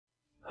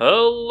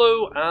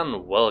Hello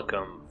and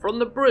welcome from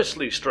the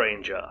Bristly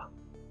stranger.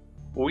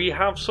 We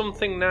have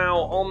something now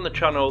on the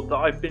channel that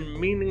I've been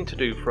meaning to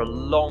do for a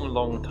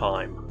long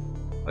time.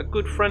 A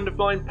good friend of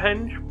mine,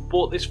 Penge,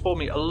 bought this for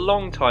me a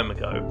long time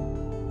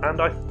ago, and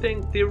I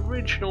think the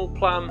original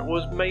plan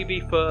was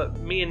maybe for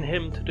me and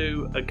him to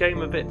do a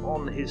game of it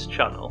on his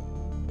channel.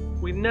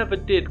 We never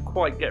did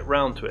quite get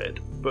round to it,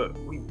 but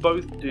we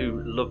both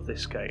do love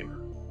this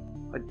game.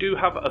 I do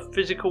have a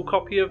physical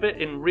copy of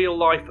it in real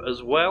life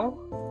as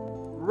well.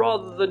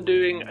 Rather than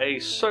doing a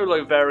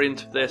solo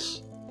variant of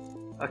this,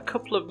 a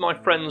couple of my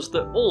friends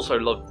that also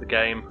loved the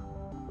game,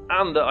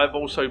 and that I've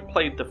also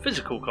played the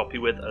physical copy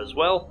with as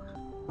well,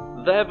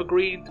 they've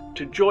agreed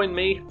to join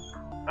me,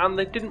 and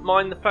they didn't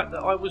mind the fact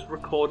that I was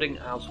recording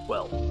as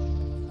well.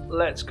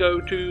 Let's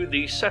go to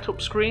the setup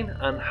screen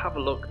and have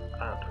a look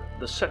at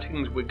the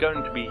settings we're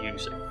going to be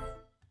using.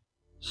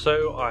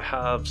 So I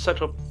have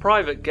set up a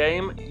private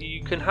game.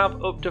 You can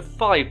have up to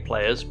 5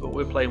 players, but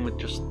we're playing with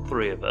just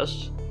 3 of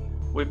us.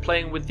 We're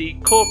playing with the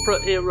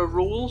corporate era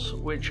rules,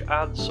 which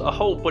adds a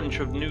whole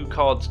bunch of new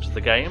cards to the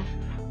game.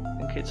 I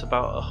think it's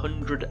about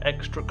 100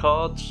 extra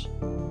cards.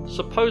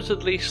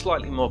 Supposedly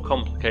slightly more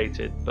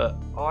complicated, but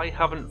I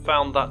haven't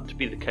found that to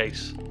be the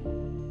case.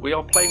 We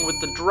are playing with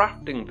the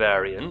drafting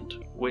variant,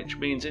 which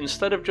means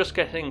instead of just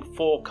getting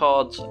 4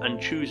 cards and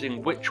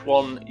choosing which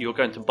one you're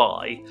going to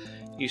buy,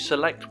 you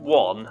select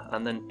one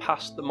and then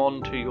pass them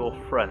on to your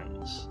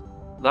friends.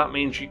 That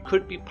means you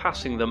could be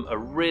passing them a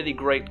really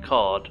great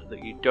card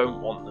that you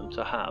don't want them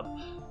to have.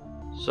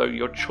 So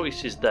your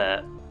choice is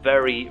there.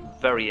 Very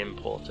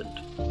important.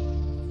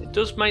 It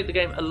does make the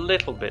game a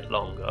little bit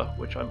longer,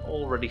 which I'm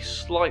already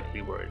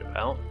slightly worried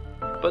about.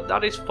 But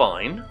that is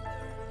fine.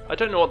 I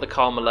don't know what the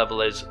karma level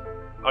is.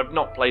 I've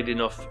not played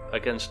enough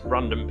against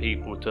random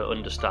people to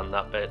understand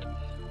that bit.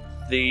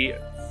 The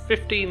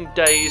 15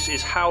 days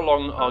is how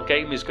long our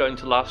game is going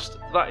to last.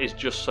 That is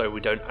just so we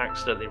don't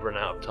accidentally run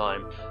out of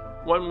time.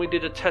 When we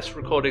did a test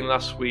recording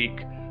last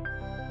week,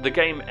 the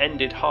game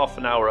ended half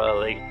an hour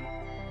early,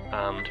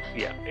 and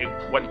yeah,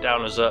 it went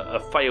down as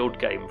a failed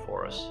game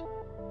for us.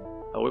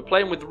 We're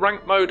playing with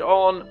rank mode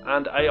on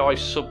and AI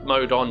sub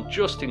mode on,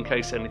 just in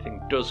case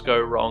anything does go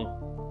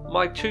wrong.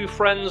 My 2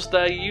 friends,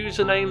 their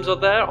usernames are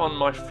there on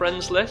my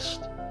friends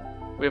list.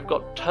 We've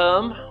got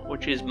Term,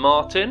 which is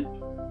Martin,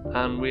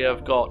 and we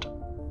have got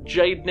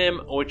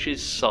Jadenim, which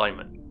is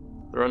Simon.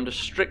 They're under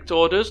strict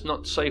orders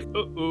not to say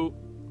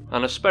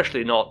and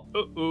especially not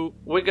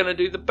we're going to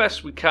do the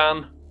best we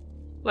can.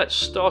 Let's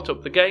start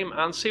up the game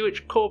and see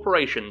which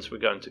corporations we're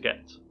going to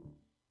get.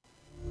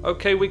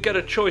 Okay, we get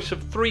a choice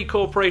of 3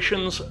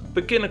 corporations.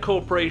 Beginner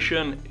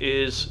corporation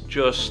is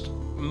just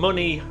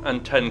money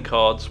and 10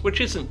 cards,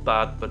 which isn't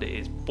bad, but it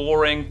is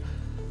boring.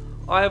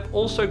 I have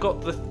also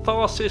got the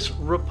Tharsis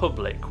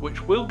Republic,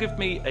 which will give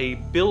me a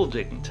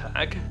building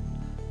tag.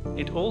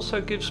 It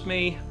also gives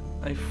me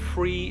a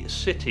free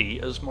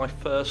city as my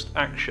first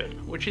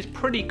action, which is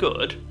pretty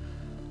good.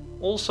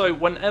 Also,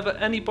 whenever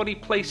anybody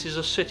places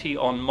a city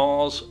on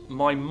Mars,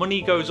 my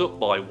money goes up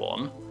by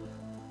 1,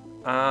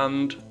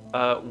 and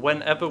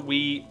whenever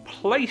we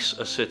place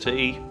a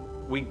city,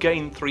 we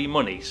gain 3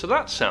 money, so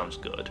that sounds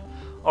good.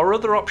 Our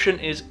other option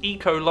is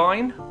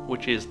Ecoline,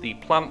 which is the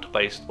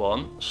plant-based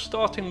one,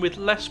 starting with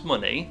less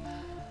money,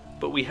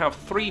 but we have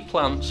 3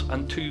 plants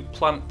and 2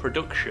 plant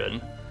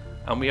production,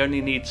 and we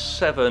only need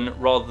 7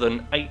 rather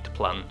than 8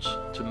 plants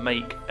to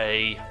make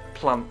a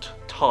plant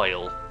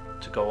tile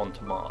to go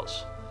onto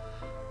Mars.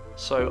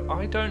 So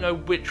I don't know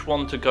which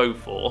one to go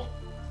for.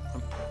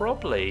 I'm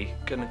probably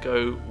going to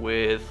go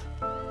with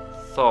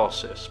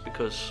Tharsis,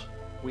 because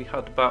we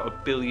had about 1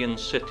 billion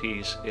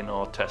cities in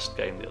our test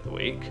game the other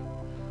week.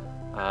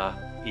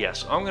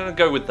 Yes, I'm going to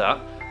go with that.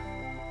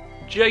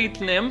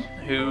 Jadenim,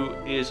 who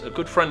is a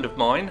good friend of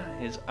mine,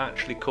 is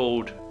actually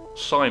called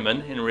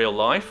Simon in real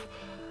life.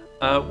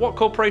 What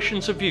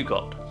corporations have you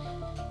got?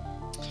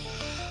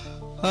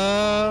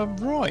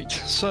 Right,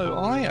 so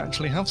I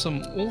actually have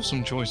some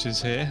awesome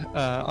choices here.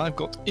 I've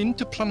got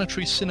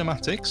Interplanetary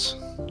Cinematics,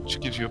 which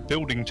gives you a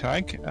building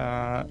tag,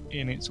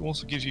 and it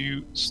also gives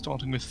you,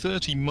 starting with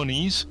 30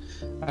 monies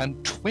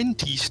and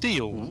 20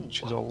 steel,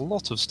 which is a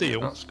lot of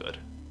steel. That's good.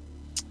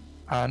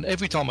 And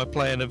every time I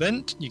play an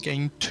event, you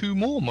gain 2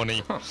 more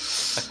money.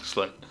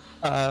 Excellent.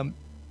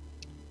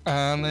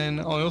 And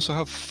then I also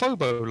have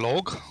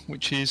Phobolog,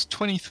 which is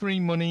 23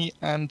 money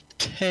and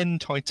 10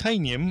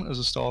 titanium as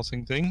a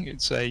starting thing.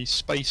 It's a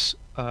space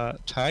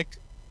tag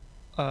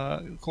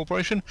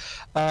corporation,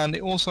 and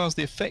it also has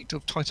the effect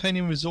of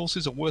titanium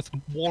resources are worth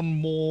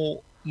 1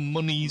 more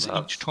monies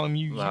each time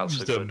you use them.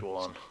 That's a good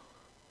one.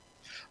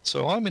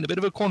 So I'm in a bit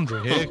of a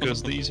quandary here,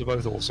 because these are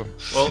both awesome.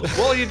 Well,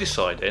 while you're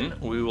deciding,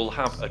 we will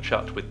have a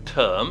chat with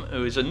Term,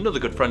 who is another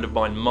good friend of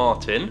mine,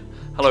 Martin.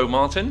 Hello,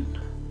 Martin.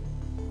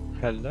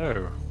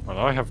 Hello. Well,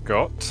 I have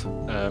got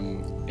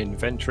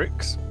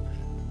Inventrix,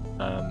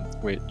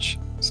 which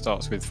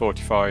starts with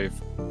 45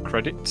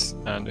 credits,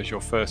 and as your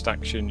first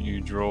action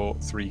you draw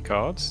 3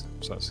 cards,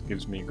 so that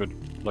gives me a good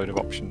load of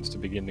options to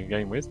begin the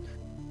game with.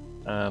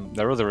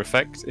 Their other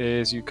effect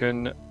is you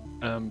can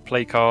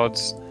play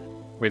cards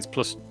with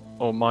plus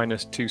or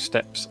minus 2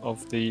 steps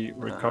of the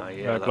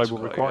global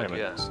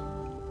requirements. Good,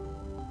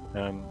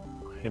 yeah.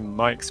 In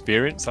my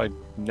experience, I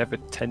never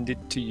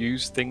tended to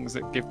use things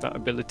that give that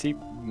ability,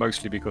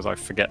 mostly because I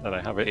forget that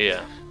I have it.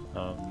 Yeah.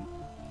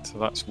 So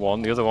that's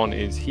one. The other one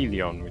is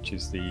Helion, which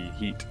is the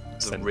heat.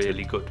 It's a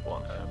really good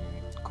one.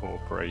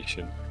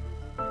 Corporation.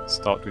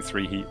 Start with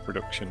 3 heat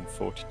production,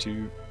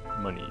 42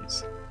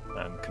 monies,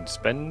 and can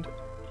spend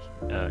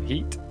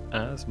heat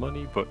as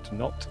money, but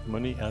not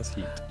money as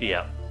heat.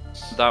 Yeah,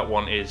 that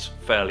one is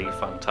fairly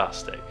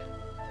fantastic.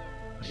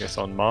 I guess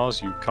on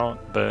Mars you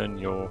can't burn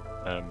your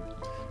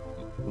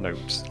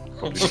notes,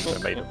 probably because they're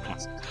made of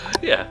plastic.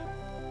 Yeah.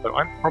 So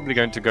I'm probably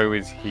going to go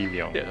with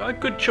Helion. Yeah, a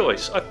good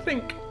choice. I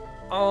think,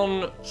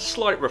 on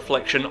slight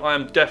reflection, I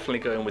am definitely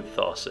going with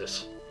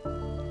Tharsis.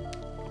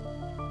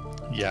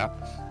 Yeah.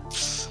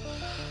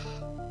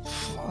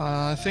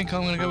 I think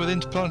I'm going to go with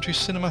interplanetary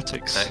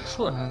cinematics.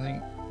 Excellent. I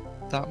think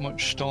that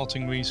much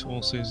starting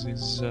resources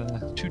is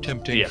too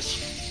tempting.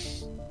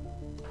 Yes.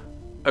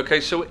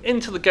 Okay, so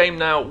into the game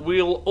now.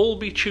 We'll all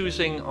be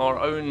choosing our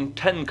own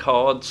 10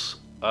 cards.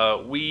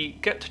 We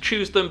get to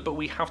choose them, but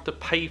we have to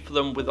pay for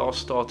them with our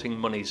starting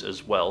monies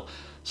as well.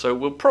 So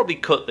we'll probably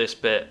cut this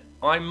bit.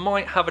 I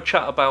might have a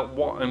chat about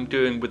what I'm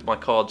doing with my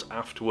cards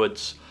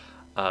afterwards,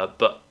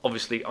 but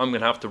obviously I'm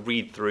going to have to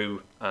read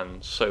through,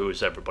 and so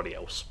is everybody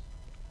else.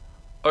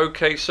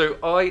 Okay, so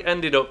I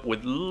ended up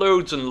with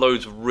loads and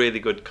loads of really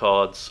good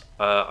cards.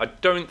 I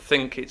don't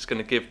think it's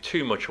going to give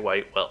too much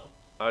away. Well,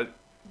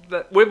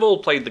 we've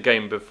all played the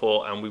game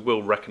before, and we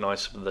will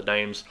recognise some of the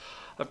names.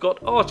 I've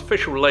got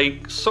Artificial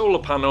Lake, Solar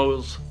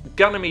Panels,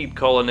 Ganymede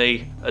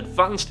Colony,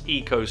 Advanced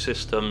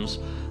Ecosystems,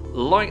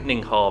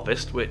 Lightning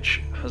Harvest,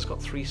 which has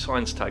got 3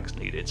 science tags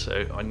needed,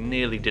 so I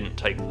nearly didn't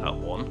take that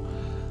one.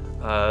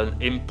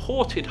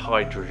 Imported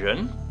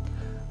Hydrogen,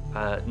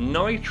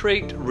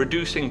 Nitrate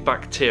Reducing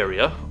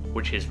Bacteria,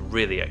 which is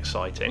really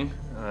exciting.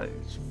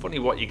 It's funny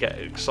what you get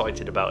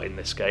excited about in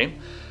this game.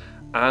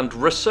 And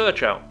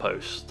Research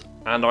Outpost.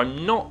 And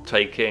I'm not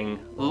taking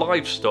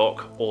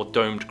Livestock or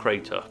Domed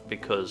Crater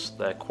because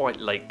they're quite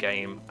late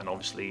game and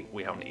obviously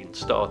we haven't even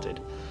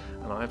started.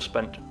 And I have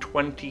spent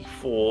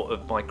 24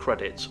 of my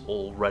credits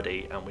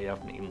already and we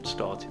haven't even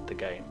started the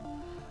game.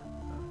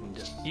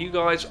 And you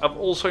guys have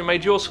also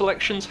made your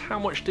selections. How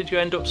much did you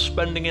end up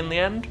spending in the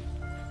end?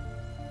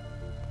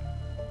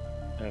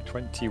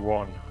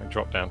 21. I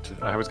dropped down to...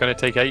 I was going to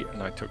take 8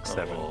 and I took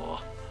 7. Oh.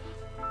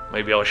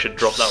 Maybe I should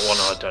drop that one,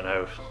 I don't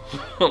know.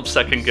 I'm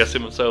second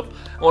guessing myself.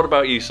 What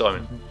about you,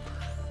 Simon?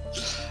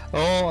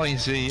 Oh, I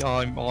see.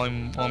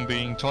 I'm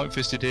being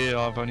tight-fisted here.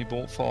 I've only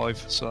bought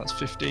 5, so that's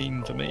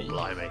 15 for me.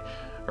 Blimey.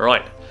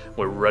 Right,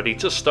 we're ready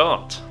to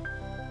start.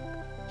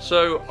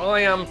 So I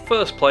am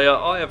first player.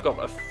 I have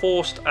got a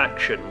forced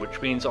action,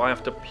 which means I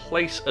have to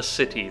place a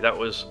city. That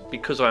was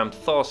because I am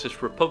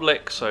Tharsis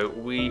Republic, so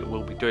we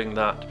will be doing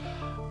that.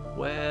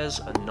 Where's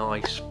a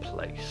nice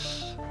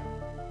place?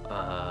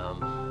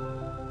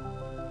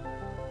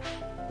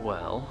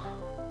 Well,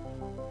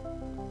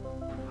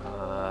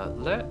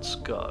 let's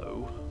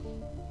go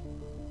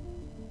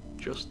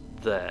just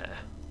there.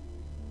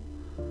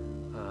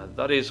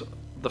 That is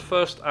the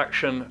first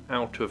action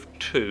out of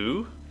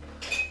 2.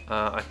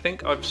 I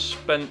think I've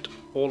spent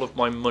all of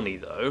my money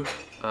though,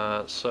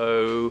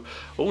 so...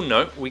 Oh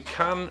no, we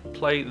can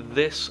play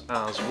this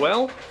as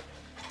well.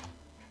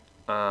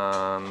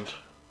 And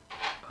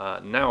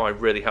now I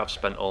really have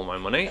spent all my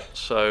money,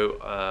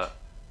 so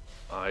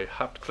I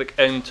have to click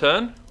end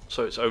turn.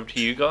 So it's over to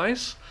you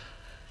guys.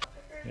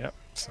 Yep.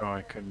 So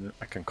I can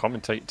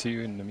commentate to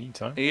you in the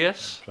meantime.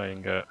 Yes. I'm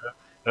playing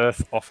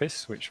Earth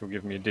Office, which will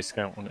give me a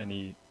discount on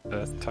any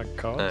Earth tag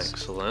cards.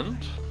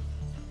 Excellent.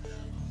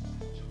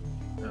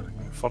 And I'm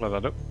going to follow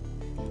that up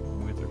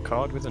with a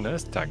card with an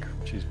Earth tag,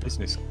 which is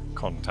Business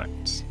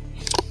Contacts.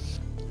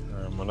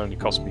 Will only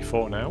cost me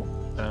 4 now,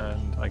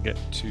 and I get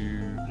to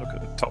look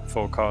at the top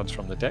 4 cards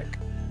from the deck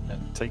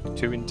and take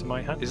 2 into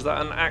my hand. Is that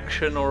an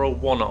action or a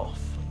one-off?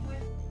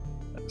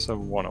 It's a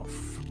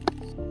one-off.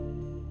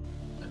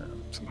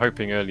 So I'm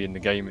hoping early in the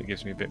game it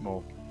gives me a bit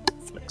more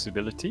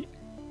flexibility.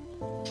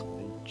 A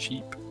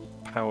cheap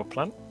power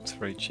plant. It's a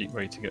very cheap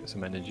way to get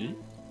some energy.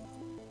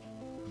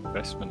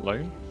 Investment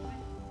loan.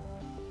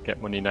 Get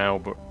money now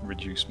but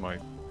reduce my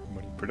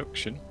money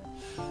production.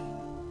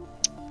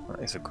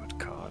 That is a good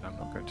card. I'm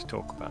not going to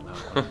talk about that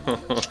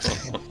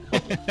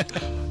one.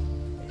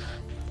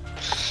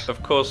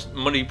 Of course,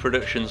 money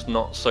production's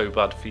not so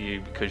bad for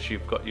you because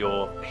you've got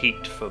your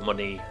heat for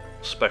money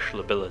special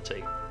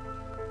ability.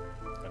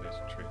 That is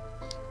true.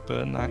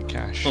 Burn that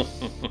cash. Okay,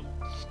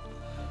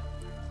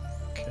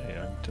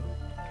 I'm done.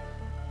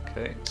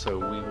 Okay, so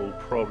we will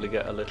probably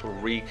get a little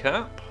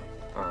recap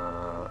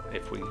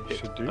if we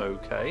hit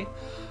OK.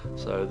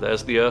 So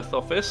there's the Earth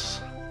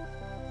Office.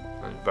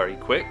 And very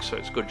quick, so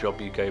it's a good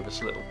job you gave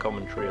us a little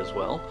commentary as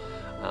well.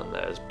 And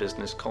there's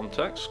Business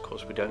Contacts. Of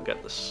course, we don't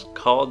get the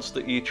cards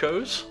that you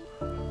chose.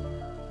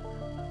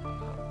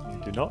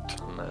 You do not.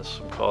 And there's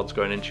some cards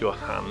going into your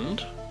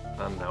hand.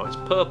 And now it's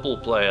purple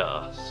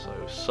player, so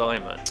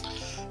Simon.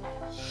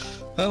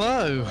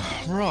 Hello.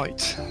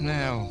 Right,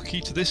 now,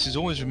 key to this is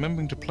always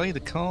remembering to play the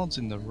cards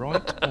in the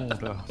right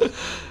order.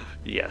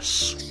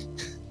 Yes.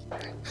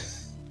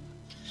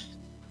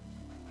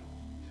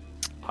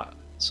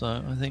 So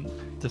I think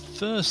the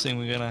first thing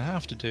we're going to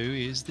have to do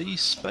is the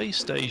space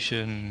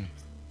station,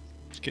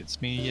 which gets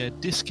me a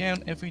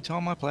discount every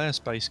time I play a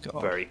space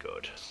card. Very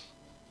good.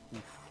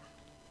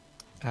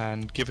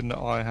 And given that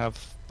I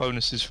have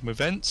bonuses from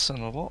events, and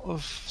a lot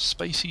of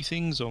spacey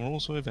things are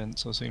also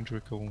events, I seem to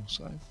recall.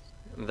 So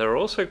They're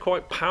also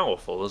quite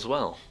powerful as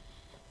well.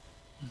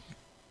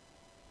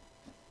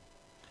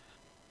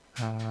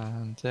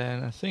 And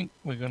then I think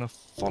we're going to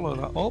follow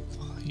that up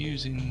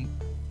using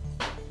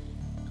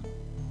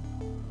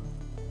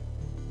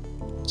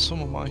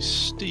some of my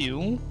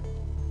steel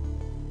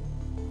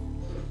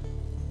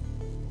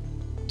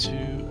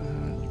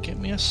to get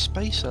me a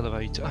space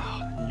elevator.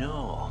 Oh,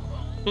 no.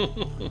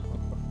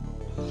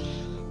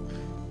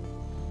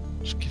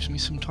 Which gives me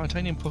some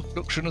titanium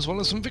production as well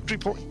as some victory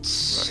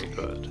points. Very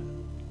good.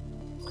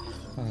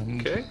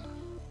 And Okay.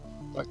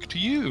 back to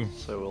you.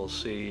 So we'll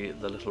see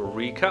the little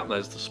recap.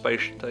 There's the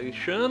space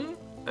station.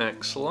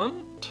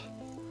 Excellent.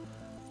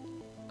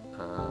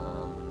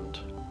 And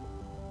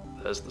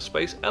there's the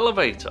space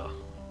elevator.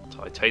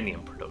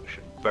 Titanium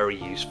production. Very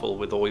useful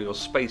with all your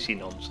spacey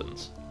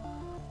nonsense.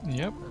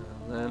 Yep.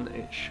 And then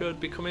it should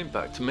be coming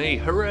back to me.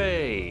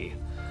 Hooray!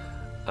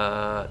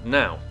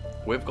 Now,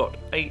 we've got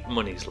 8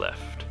 monies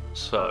left.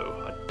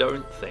 So I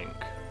don't think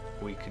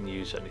we can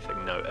use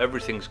anything. No,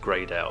 everything's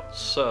greyed out.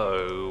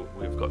 So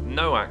we've got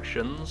no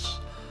actions.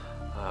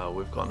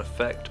 We've got an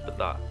effect, but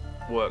that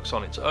works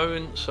on its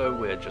own. So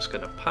we're just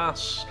going to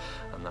pass,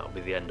 and that'll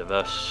be the end of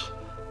us.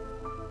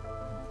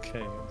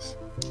 Okay, it's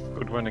a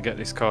good one to get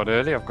this card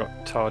early. I've got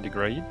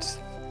tardigrades.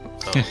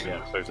 Oh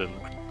yeah. Those are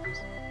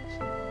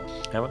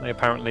haven't they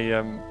apparently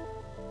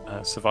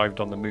survived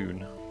on the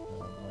moon?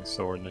 I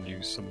saw in the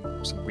news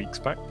some weeks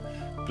back.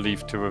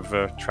 Believed to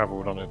have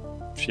travelled on a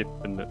ship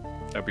and that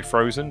they'll be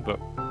frozen, but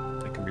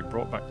they can be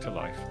brought back to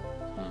life.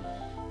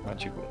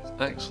 Magical.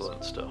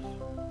 Excellent stuff.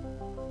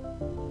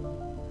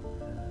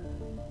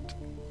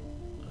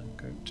 I'm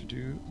going to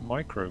do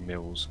micro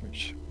mills,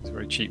 which is a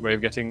very cheap way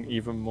of getting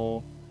even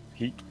more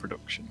heat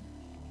production.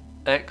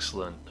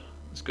 Excellent.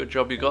 It's a good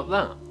job you got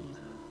that.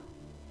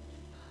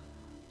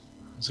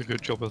 It's a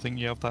good job. I think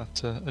you have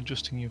that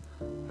adjusting your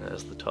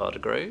There's the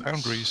tardigrades.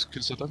 boundaries,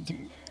 because I don't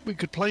think we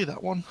could play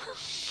that one.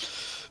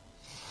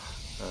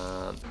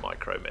 And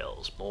micro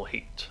mills, more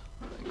heat.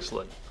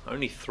 Excellent.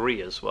 Only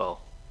 3 as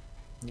well.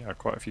 Yeah,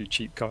 quite a few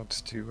cheap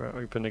cards to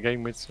open the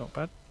game with. It's not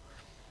bad.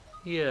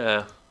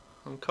 Yeah,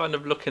 I'm kind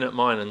of looking at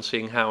mine and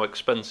seeing how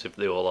expensive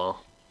they all are.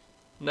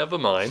 Never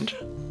mind.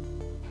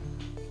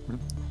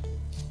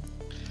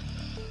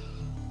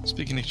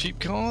 Speaking of cheap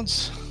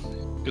cards,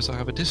 because I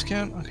have a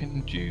discount, I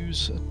can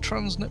use a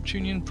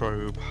trans-Neptunian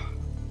probe.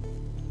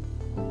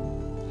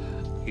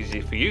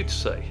 Easy for you to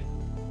say.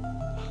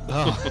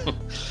 Ah.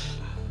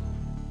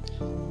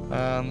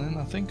 And then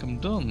I think I'm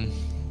done.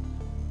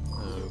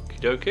 Okie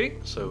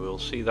dokie, so we'll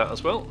see that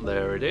as well.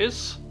 There it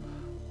is.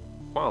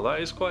 Wow,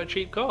 that is quite a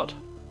cheap card.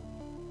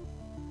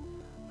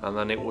 And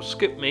then it will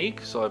skip me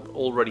because I've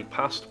already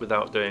passed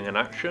without doing an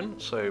action.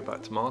 So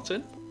back to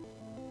Martin.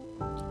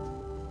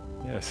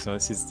 Yes, so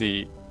this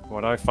is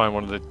what I find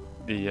one of the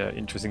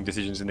interesting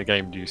decisions in the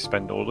game. Do you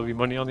spend all of your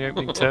money on the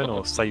opening turn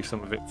or save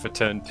some of it for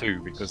turn 2?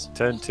 Because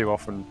turn 2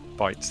 often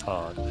bites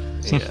hard.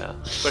 Yeah,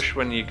 especially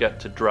when you get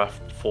to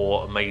draft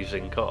 4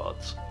 amazing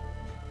cards.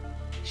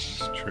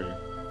 It's true.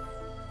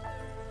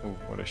 Ooh,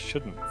 what I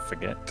shouldn't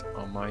forget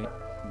are my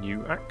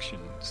new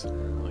actions.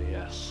 Oh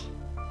yes.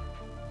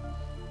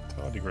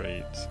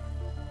 Tardigrades.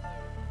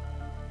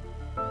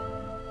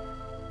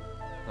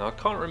 Now, I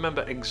can't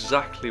remember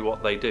exactly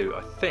what they do.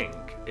 I think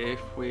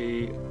if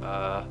we...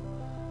 oh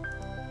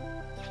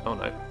no.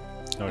 Oh,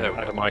 There you we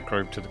add go. a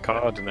microbe to the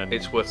card and then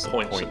It's worth a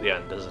points point at the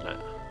end, isn't it?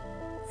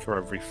 for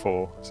every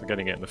 4. So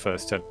getting it in the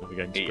first turn of the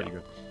game is Yeah. pretty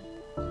good.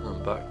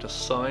 And back to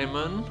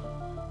Simon.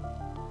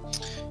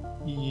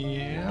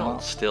 Yeah.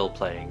 Not still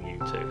playing you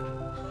two.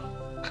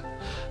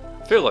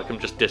 I feel like I'm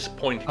just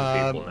disappointing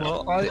people now.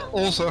 Well, I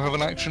also have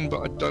an action,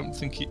 but I don't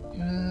think it...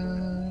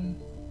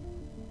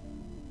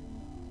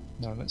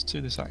 No, let's do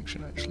this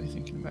action, actually,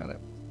 thinking about it.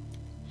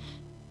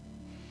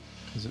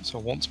 Because it's a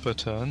once per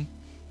turn,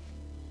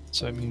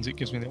 so it means it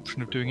gives me the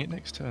option of doing it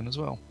next turn as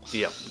well.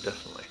 Yep,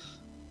 definitely.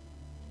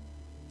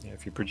 Yeah,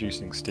 if you're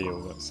producing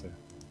steel, that's a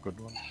good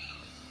one.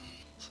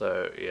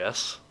 So,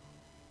 yes.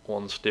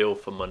 1 steel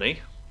for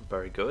money.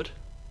 Very good.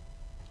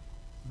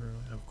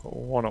 I've got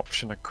one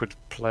option I could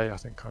play. I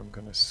think I'm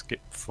going to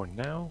skip for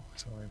now,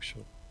 so I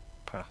shall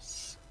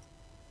pass.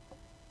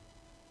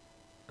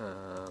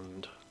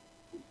 And...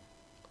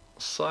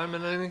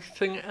 Simon,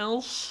 anything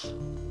else?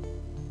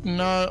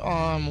 No,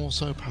 I'm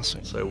also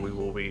passing. So we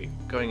will be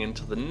going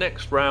into the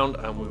next round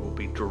and we will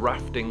be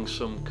drafting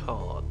some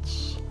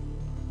cards.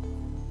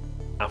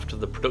 After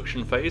the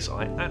production phase,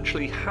 I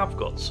actually have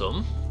got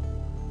some.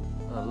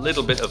 A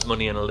little bit of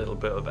money and a little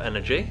bit of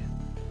energy.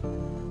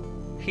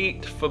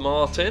 Heat for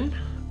Martin,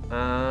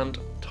 and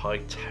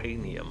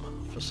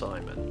titanium for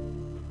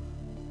Simon.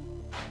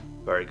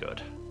 Very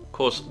good. Of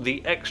course,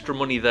 the extra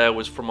money there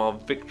was from our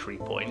victory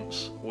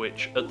points,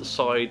 which at the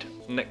side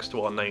next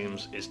to our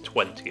names is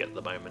 20 at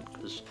the moment,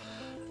 because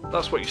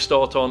that's what you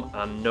start on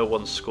and no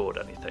one's scored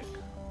anything.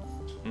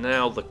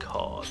 Now the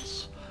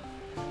cards.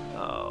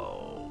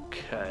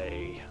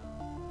 Okay.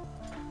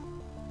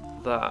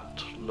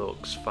 That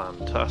looks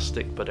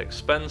fantastic but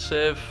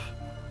expensive.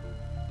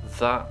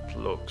 That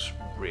looks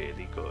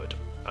really good.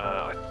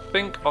 I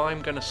think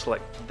I'm going to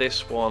select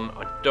this one.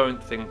 I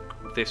don't think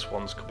this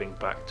one's coming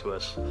back to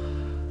us.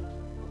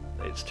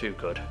 It's too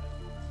good.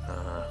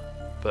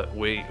 But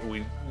we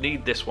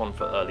need this one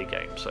for early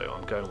game, so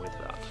I'm going with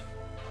that.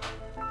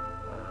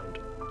 And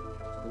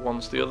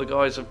once the other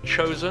guys have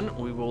chosen,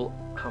 we will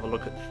have a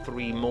look at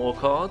 3 more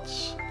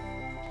cards.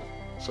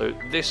 So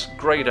this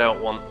greyed out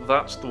one,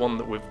 that's the one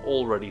that we've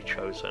already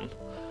chosen.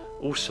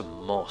 Oh,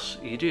 some moss.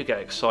 You do get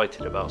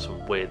excited about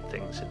some weird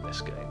things in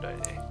this game,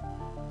 don't you?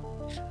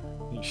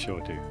 You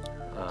sure do.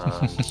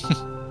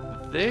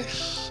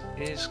 This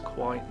is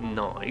quite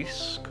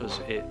nice because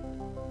it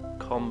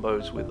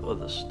combos with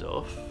other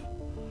stuff.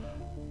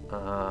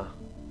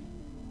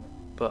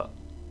 But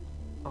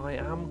I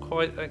am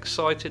quite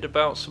excited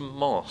about some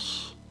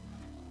moss.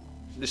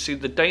 You see,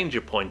 the danger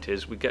point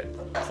is we get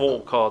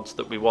 4 cards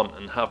that we want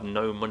and have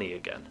no money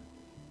again.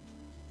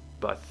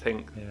 But I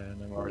think... Yeah,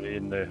 and I'm already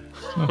in the...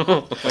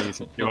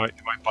 do I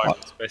buy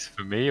what's best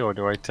for me, or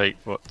do I take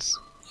what's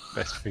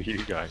best for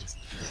you guys?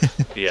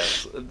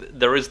 Yes,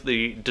 there is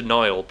the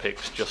denial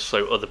picks just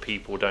so other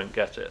people don't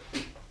get it.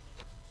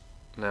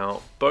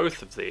 Now,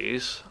 both of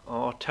these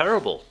are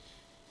terrible.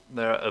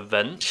 They're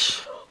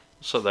events,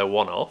 so they're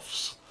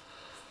one-offs.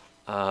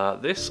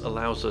 This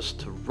allows us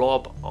to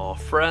rob our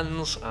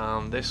friends,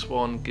 and this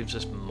one gives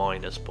us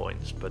minus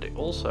points, but it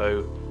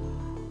also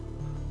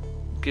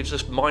gives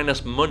us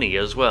minus money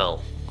as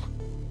well.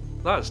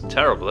 That's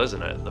terrible,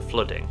 isn't it? The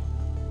flooding.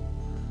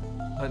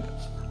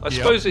 I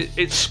suppose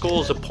it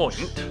scores a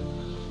point,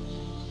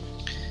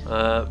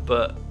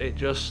 but it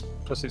just...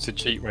 Plus it's a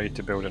cheap way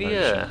to build an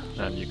ocean,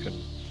 and you can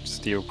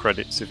steal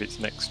credits if it's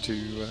next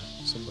to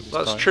somebody's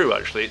That's time. true,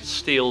 actually. It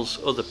steals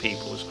other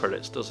people's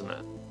credits, doesn't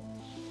it?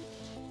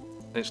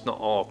 It's not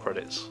our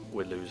credits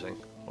we're losing,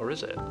 or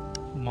is it?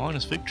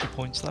 Minus victory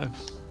points, though.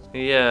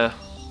 Yeah.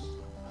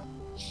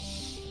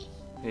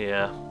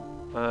 Yeah.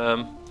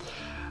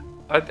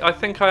 I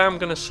think I am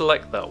going to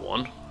select that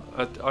one.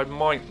 I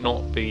might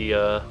not be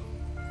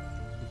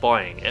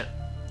buying it,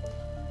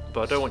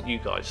 but I don't want you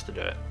guys to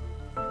do it.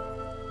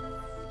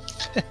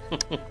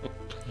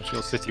 If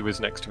your city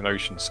was next to an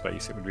ocean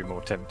space, it would be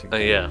more tempting.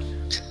 Yeah.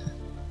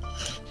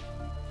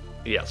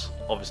 Yes,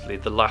 obviously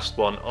the last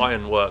one,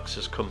 Ironworks,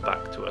 has come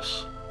back to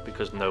us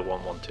because no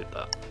one wanted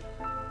that.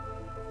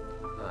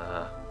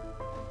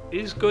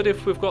 Is good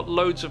if we've got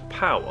loads of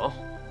power,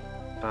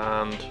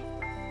 and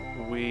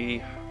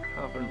we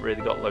haven't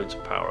really got loads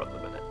of power at the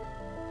minute.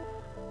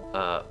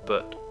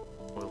 But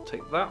we'll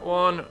take that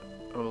one,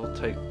 we'll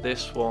take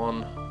this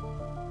one.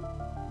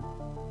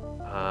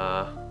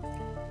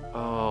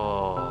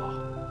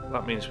 Oh,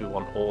 that means we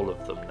want all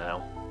of them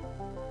now.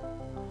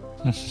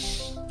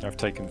 I've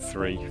taken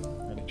 3,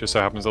 and it just so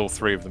happens all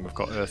 3 of them have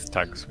got Earth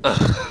tags, which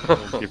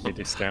will give me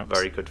discounts.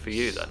 Very good for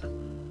you then.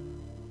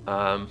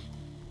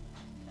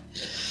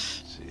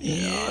 So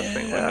yeah, I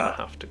think we're going to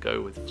have to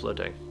go with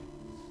flooding.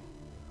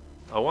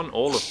 I want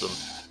all of them.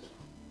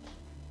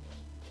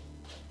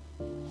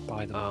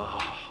 Buy them.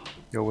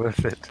 You're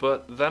worth it.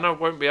 But then I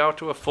won't be able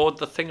to afford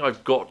the thing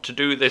I've got to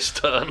do this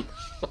turn.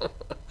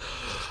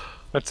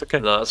 That's okay.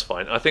 No, that's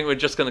fine. I think we're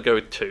just going to go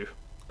with 2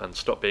 and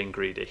stop being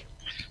greedy.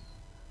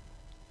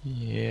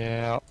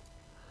 Yeah.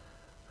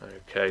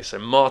 Okay, so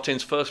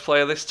Martin's first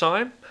player this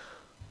time.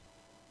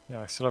 Yeah,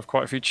 I still have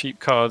quite a few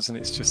cheap cards, and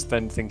it's just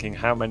then thinking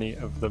how many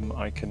of them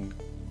I can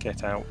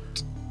get out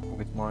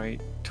with my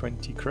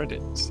 20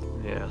 credits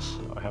Yes.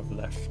 that I have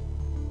left.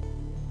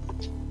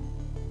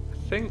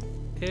 I think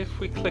if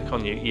we click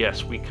on you,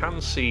 yes, we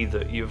can see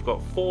that you've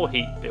got 4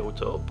 heat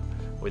built up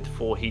with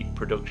 4 heat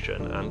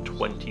production and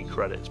 20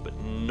 credits, but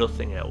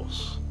nothing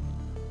else.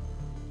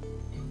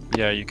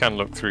 Yeah, you can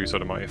look through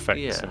sort of my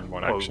effects and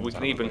what actions. We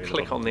can even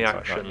click on the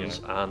actions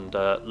and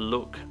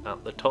look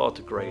at the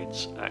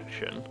tardigrades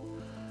action,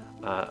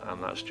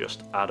 and that's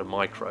just add a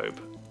microbe.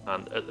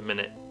 And at the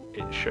minute,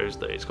 it shows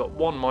that it's got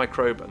 1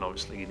 microbe, and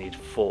obviously you need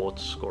 4 to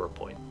score a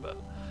point, but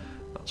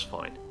that's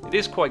fine. It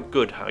is quite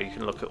good how you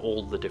can look at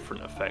all the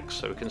different effects,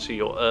 so we can see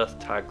your earth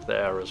tag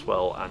there as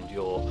well, and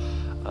your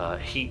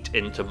heat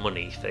into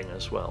money thing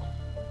as well.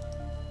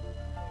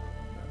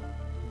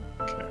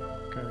 Okay,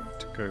 I'm going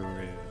to go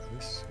with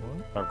this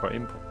one. I've got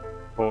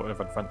import of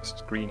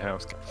advanced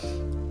greenhouse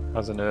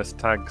as an earth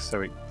tag,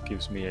 so it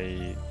gives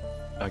me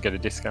I get a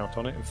discount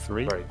on it of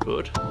 3. Very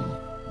good.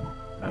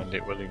 And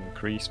it will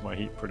increase my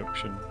heat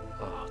production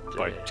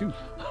by dear. 2.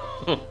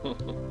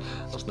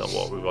 That's not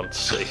what we want to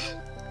see.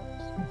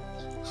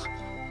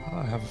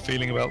 I have a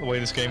feeling about the way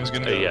this game is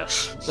going to go.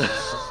 Yes.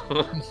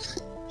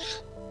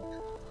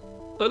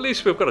 At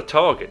least we've got a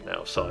target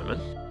now, Simon.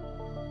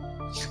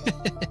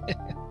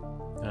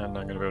 And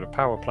I'm going to build a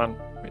power plant,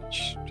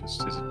 which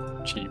just is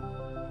a cheap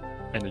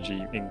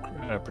energy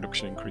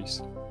production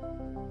increase.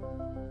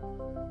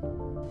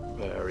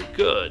 Very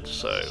good.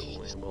 So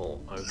we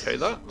will okay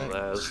that.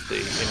 There's the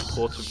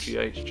import of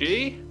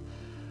GHG.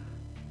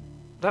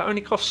 That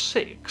only costs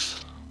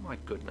 6. My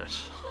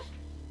goodness.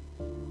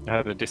 I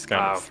had a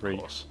discount of 3. Of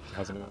course. It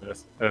has an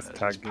Earth There's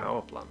tag.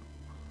 power plant.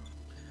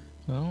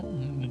 Well,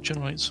 I'm going to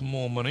generate some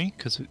more money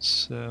because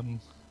it's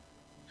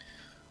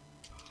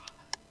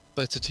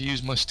better to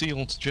use my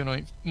steel to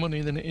generate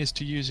money than it is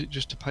to use it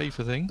just to pay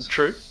for things.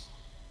 True.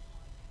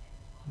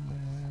 And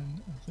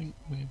then I think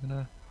we're going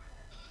to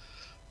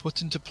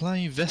put into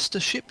play Vesta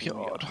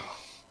Shipyard.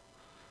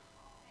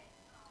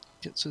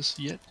 Gets us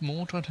yet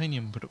more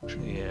titanium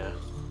production. Yeah.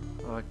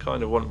 I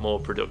kind of want more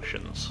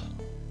productions.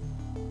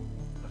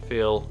 I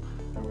feel.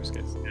 I always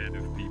get scared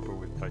of people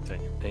with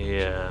titanium.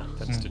 Yeah.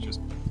 Tends to just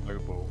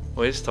snowball.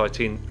 Well, his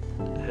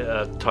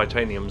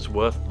titanium's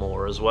worth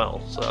more as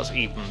well, so that's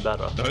even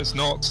better. No, it's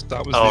not.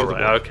 That was Oh, the other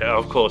right, one. okay,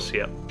 of course,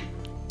 yeah.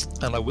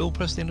 And I will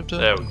press the end of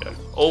turn. There we go.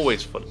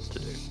 Always fun to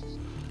do.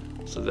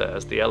 So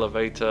there's the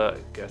elevator,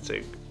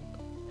 getting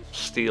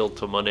steel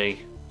to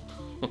money.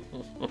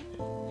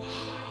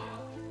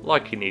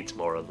 Like he needs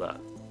more of that.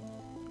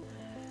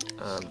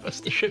 And that's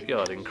the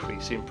shipyard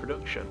increasing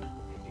production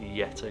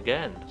yet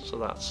again. So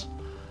that's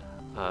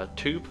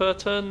 2 per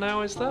turn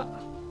now, is that?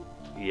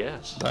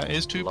 Yes. That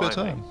is 2 per Blimey.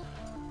 turn.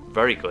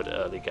 Very good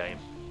early game.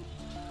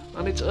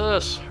 And it's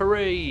us,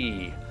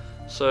 hooray!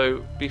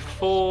 So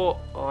before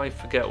I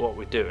forget what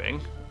we're doing,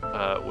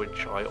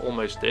 which I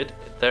almost did,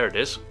 there it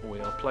is, we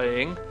are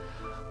playing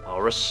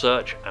our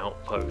research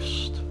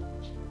outpost,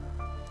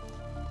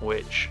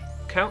 which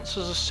counts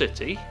as a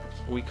city.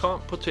 We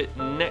can't put it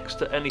next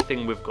to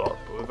anything we've got,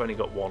 but we've only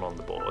got 1 on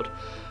the board.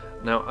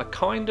 Now I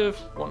kind of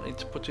wanted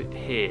to put it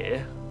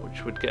here,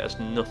 which would get us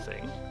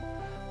nothing,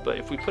 but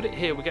if we put it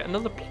here we get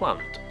another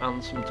plant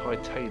and some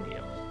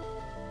titanium.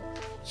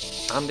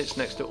 And it's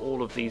next to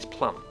all of these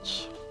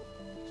plants,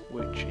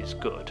 which is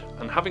good.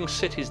 And having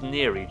cities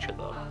near each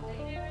other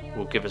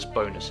will give us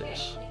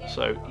bonuses.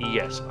 So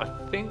yes, I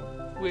think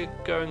we're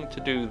going to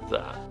do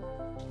that.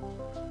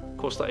 Of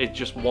course that is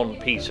just 1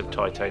 piece of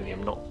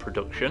titanium, not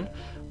production,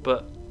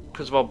 but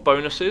because of our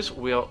bonuses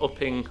we are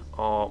upping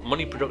our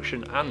money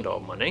production and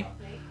our money.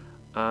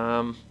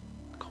 Of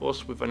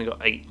course we've only got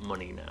 8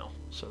 money now,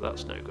 so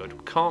that's no good.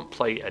 We can't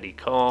play any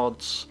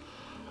cards.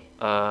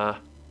 Are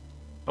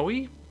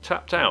we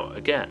tapped out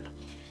again?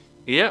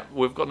 Yeah,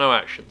 we've got no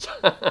actions.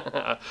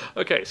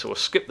 Okay, so we'll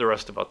skip the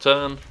rest of our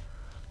turn.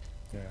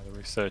 Yeah, the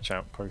research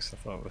outpost, I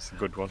thought was a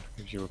good one.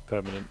 Gives you a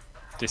permanent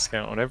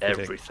discount on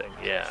everything. Everything,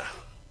 yeah.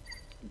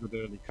 Good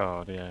early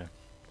card, yeah.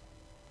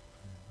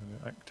 I'm going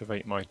to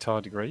activate my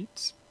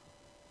tardigrades.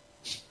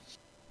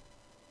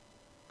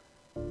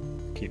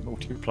 Keep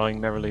multiplying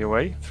merrily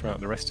away throughout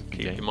the rest of the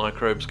Keep game. your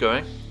microbes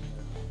going.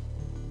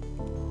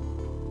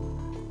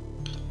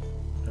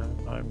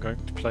 I'm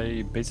going to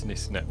play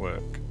Business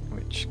Network,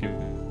 which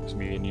gives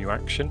me a new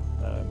action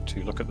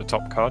to look at the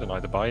top card and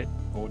either buy it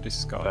or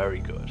discard. Very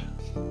good.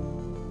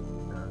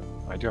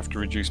 I do have to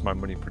reduce my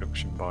money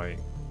production by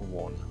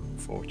 1,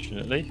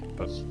 unfortunately,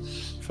 but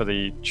for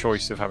the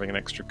choice of having an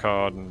extra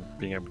card and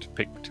being able to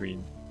pick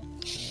between,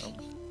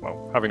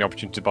 well, having the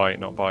opportunity to buy it,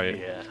 not buy it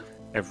Yeah.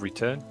 every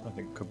turn, I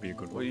think could be a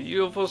good Well, one.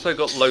 you've also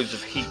got loads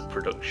of heat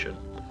production,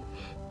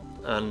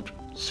 and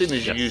as soon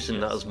as you're Yes, using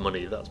that yes. as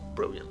money, that's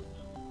brilliant.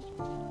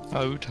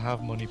 Oh, to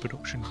have money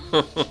production.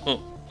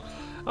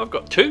 I've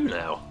got 2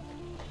 now.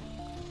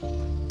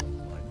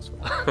 Might as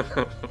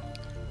well.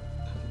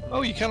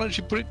 Oh, you can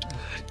actually put it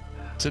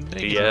to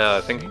negative. Yeah,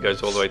 I think it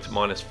goes all the way to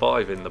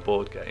 -5 in the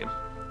board game.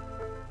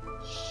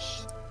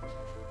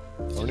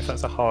 I wonder if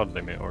that's a hard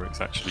limit or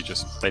it's actually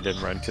just they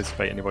didn't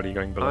anticipate anybody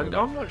going below I'm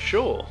that. not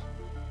sure.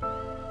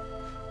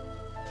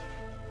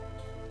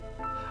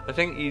 I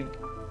think you,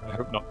 I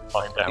hope not to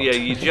find out. yeah,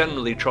 you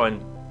generally try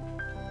and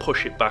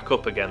push it back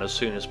up again as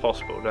soon as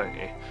possible, don't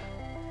you?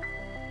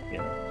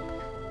 Yeah.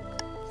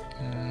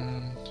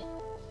 And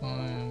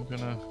I'm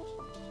gonna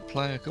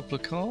play a couple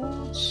of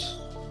cards.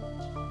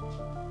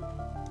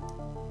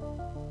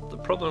 The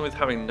problem with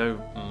having no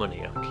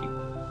money, I keep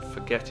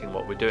forgetting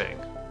what we're doing.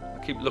 I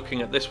keep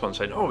looking at this one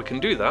saying, oh, we can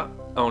do that.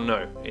 Oh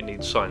no, it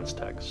needs science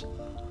tags.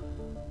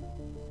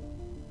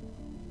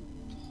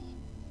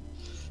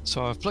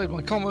 So I've played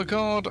my combo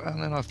card, and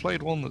then I've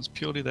played one that's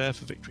purely there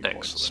for victory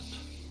Excellent. points.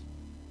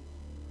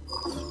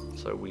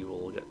 So we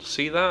will get to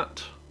see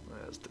that.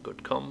 There's the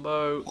good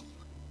combo.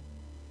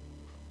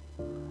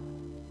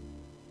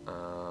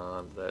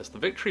 And there's the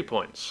victory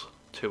points.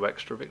 2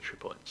 extra victory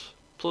points.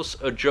 Plus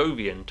a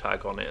Jovian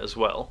tag on it as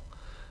well.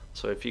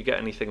 So if you get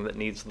anything that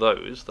needs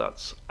those,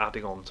 that's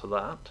adding on to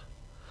that.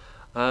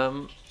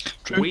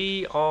 True.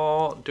 We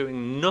are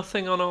doing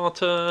nothing on our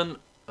turn.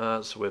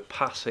 So we're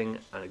passing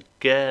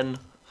again.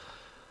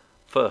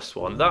 First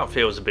one. That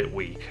feels a bit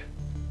weak.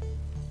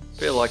 I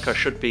feel like I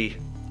should be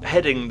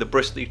heading the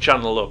Bristly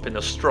channel up in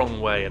a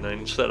strong way, and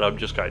instead I'm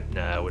just going,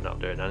 no, we're not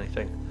doing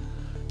anything.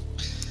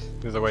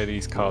 There's the way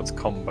these cards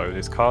combo.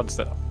 There's cards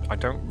that I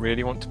don't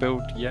really want to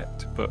build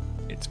yet, but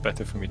it's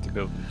better for me to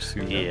build them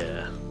sooner.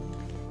 Yeah.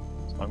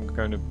 So I'm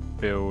going to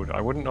build. I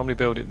wouldn't normally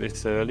build it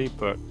this early,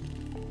 but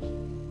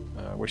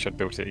I wish I'd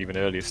built it even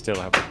earlier. Still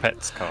have the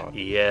pets card.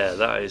 Yeah,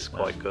 that is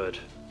quite good.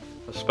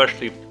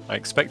 Especially, I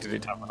expected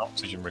it to have an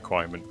oxygen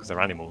requirement because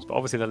they're animals, but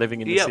obviously they're living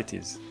in the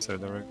cities, so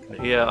they're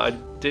okay. yeah, I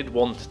did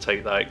want to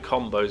take that. It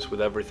combos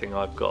with everything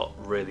I've got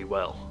really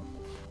well.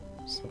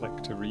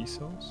 Select a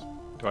resource.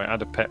 Do I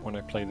add a pet when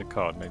I play the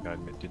card? Maybe I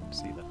didn't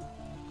see that.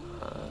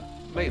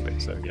 Maybe.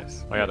 So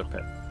yes, I add a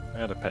pet.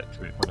 I add a pet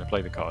to it when I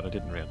play the card. I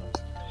didn't realise.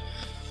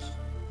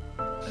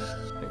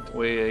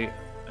 We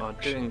are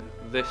doing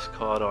this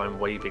card I'm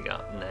waving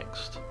at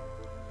next.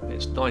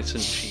 It's nice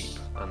and cheap,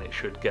 and it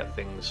should get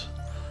things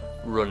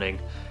running.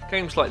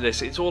 Games like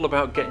this, it's all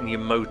about getting your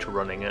motor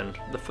running, and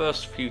the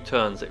first few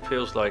turns it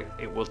feels like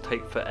it will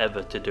take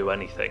forever to do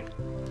anything.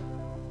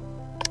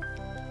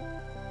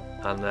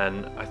 And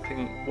then I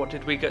think, what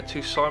did we get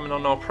to, Simon,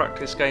 on our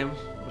practice game?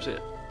 Was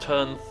it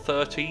turn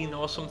 13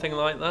 or something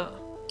like that?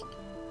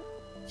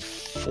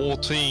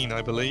 14,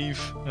 I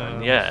believe.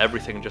 And yeah,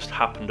 everything just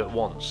happened at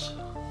once.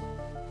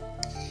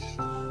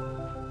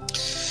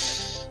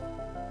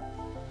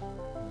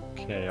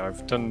 Okay,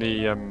 I've done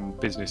the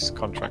business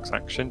contracts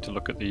action to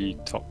look at the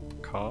top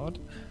card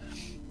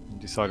and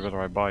decide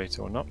whether I buy it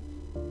or not.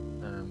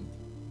 And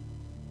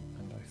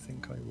I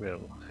think I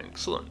will.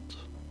 Excellent.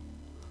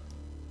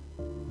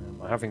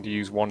 I'm having to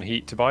use 1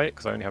 heat to buy it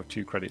because I only have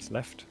 2 credits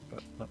left,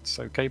 but that's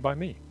okay by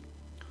me.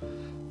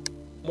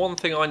 One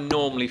thing I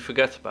normally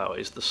forget about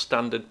is the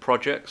standard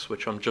projects,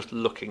 which I'm just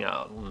looking at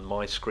on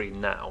my screen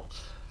now.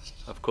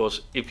 Of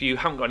course, if you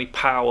haven't got any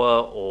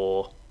power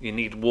or you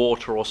need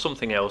water or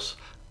something else,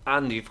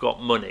 and you've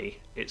got money,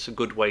 it's a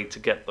good way to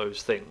get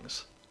those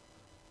things.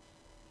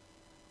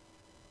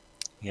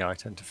 Yeah, I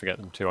tend to forget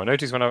them too. I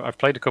notice when I've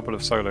played a couple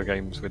of solo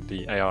games with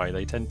the AI,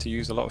 they tend to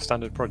use a lot of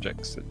standard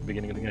projects at the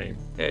beginning of the game.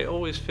 Yeah, it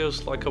always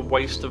feels like a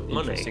waste of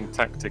money. Interesting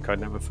tactic I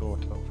never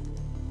thought of.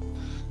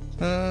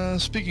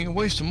 Speaking of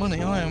waste of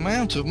money, I am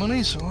out of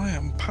money, so I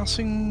am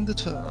passing the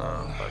turn.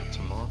 Back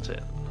to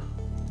Martin.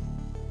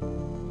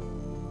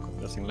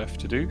 Got nothing left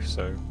to do,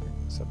 so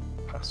it's a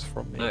pass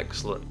from me.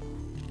 Excellent.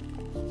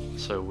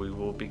 So we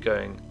will be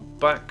going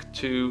back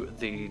to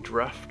the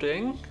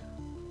drafting.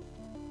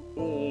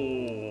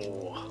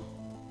 Oh,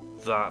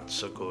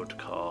 that's a good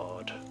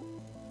card.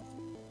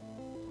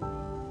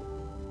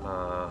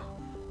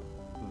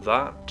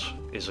 That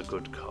is a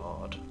good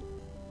card.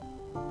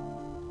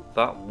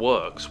 That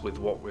works with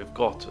what we've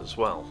got as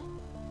well.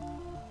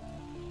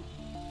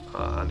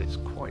 And it's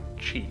quite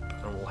cheap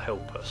and will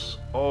help us.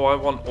 Oh, I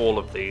want all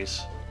of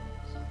these.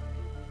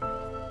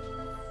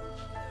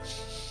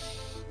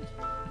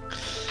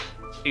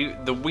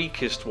 The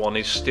weakest one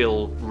is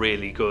still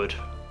really good.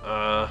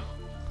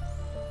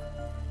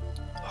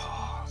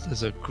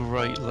 There's a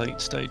great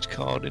late stage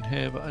card in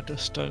here, but I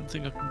just don't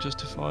think I can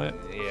justify it.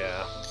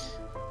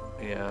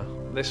 Yeah.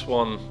 This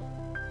one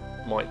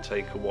might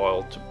take a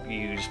while to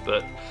use,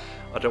 but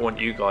I don't want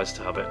you guys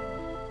to have it.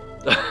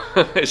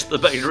 It's the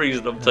main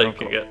reason I'm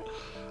taking it.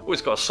 Oh,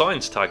 it's got a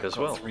science tag as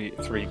well.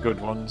 Three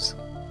good ones.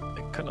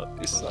 It cannot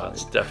decide.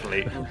 That's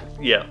definitely...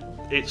 Yeah,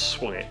 it's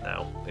swung it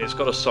now. It's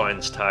got a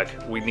science tag.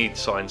 We need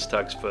science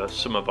tags for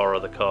some of our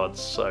other cards,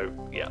 so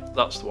yeah,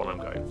 that's the one I'm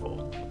going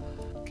for.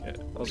 Okay,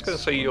 I was going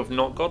to say you've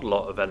not got a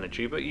lot of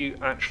energy, but you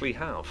actually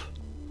have.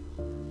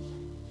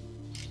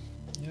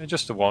 Yeah,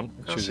 just the one,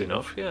 which That's is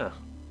enough, yeah.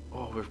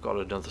 Oh, we've got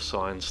another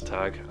science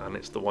tag, and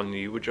it's the one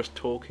you were just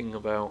talking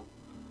about.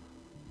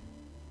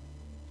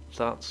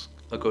 That's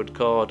a good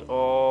card.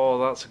 Oh,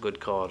 that's a good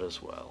card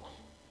as well.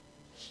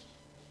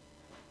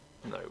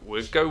 No,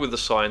 we'll go with the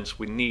science.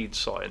 We need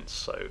science,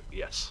 so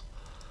yes.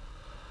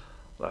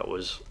 That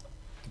was...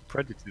 The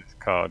Predators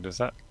card,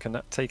 can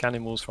that take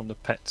animals from the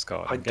pets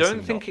card? I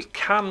don't think it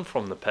can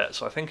from the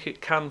pets. I think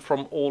it can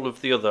from all of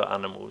the other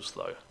animals,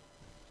 though.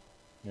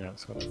 Yeah,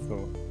 that's what I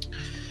thought.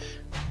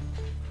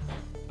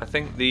 I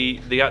think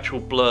the actual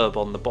blurb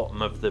on the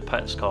bottom of the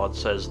pets card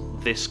says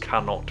this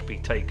cannot be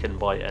taken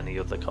by any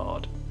other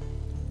card.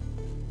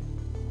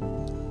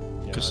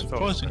 Yeah, Because I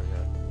thought so,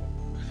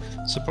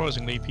 yeah.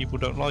 surprisingly, people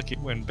don't like it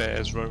when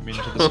bears roam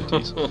into the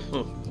cities.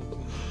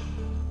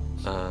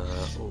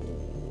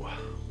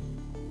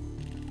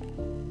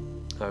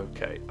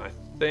 Okay, I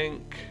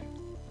think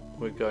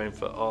we're going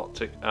for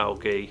Arctic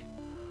algae.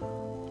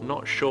 I'm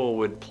not sure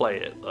we'd play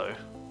it though.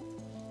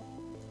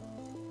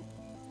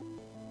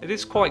 It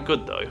is quite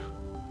good though.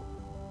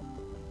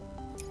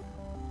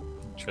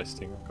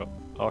 Interesting. I've got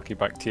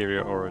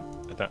Archaebacteria or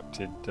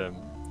adapted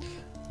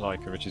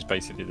Leica, which is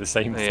basically the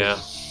same thing. Yeah.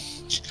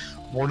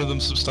 One of them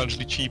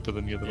substantially cheaper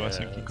than the other, I Yeah,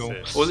 think. Cool.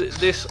 that's it. Well,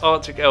 this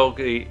Arctic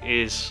algae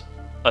is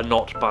a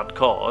not bad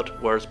card,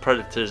 whereas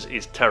Predators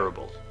is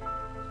terrible.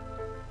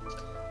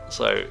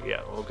 So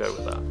yeah, we'll go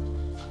with that.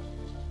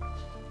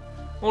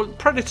 Well,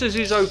 Predators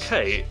is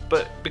okay,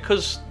 but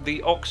because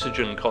the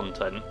oxygen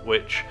content,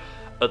 which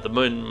at the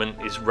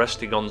moment is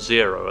resting on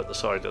 0 at the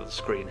side of the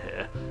screen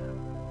here,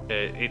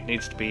 it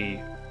needs to be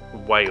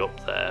way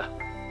up there.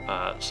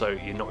 so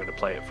you're not going to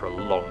play it for a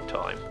long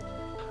time.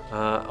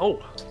 Oh,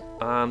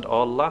 and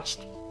our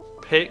last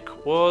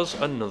pick was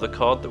another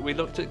card that we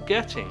looked at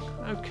getting.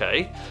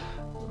 Okay,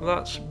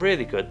 that's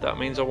really good. That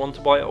means I want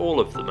to buy all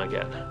of them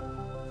again.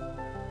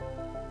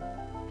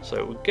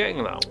 So we're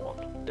getting that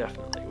one,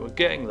 definitely. We're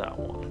getting that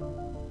one.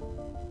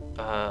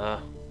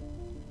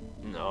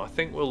 No, I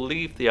think we'll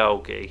leave the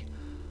algae,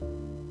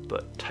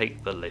 but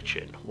take the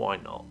lichin. Why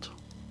not?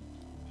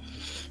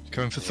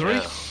 Going for 3?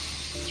 Yeah,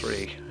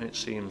 3. It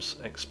seems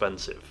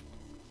expensive.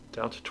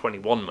 Down to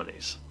 21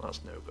 monies.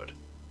 That's no good.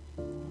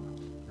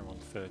 I'm on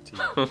 30.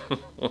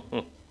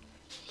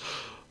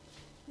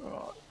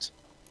 Right.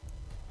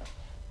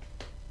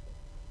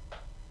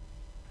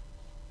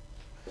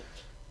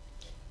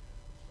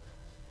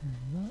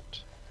 That.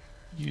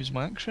 Use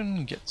my action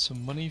and get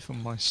some money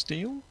from my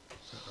steel.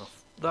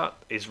 That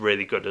is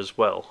really good as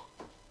well.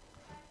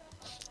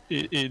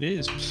 It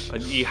is.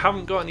 And you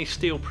haven't got any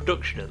steel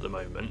production at the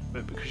moment,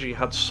 but because you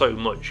had so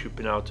much, you've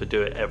been able to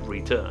do it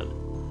every turn.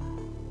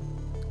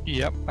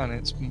 Yep, and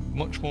it's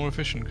much more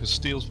efficient because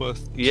steel's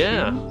worth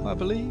 2, I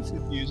believe,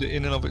 if you use it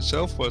in and of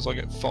itself, whereas I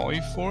get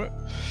 5 for it.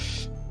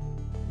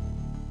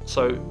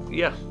 So,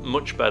 yeah,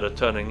 much better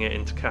turning it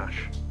into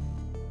cash.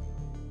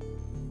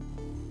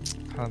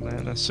 And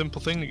then a simple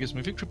thing that gives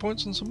me victory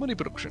points and some money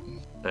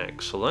production.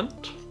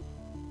 Excellent.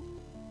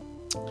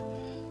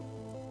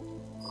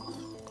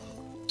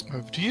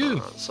 Over to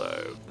you.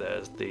 So,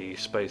 there's the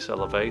space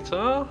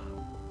elevator.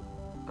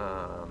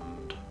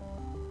 And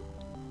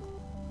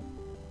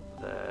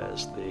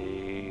there's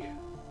the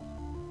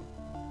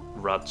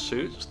rad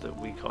suits that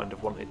we kind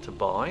of wanted to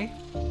buy.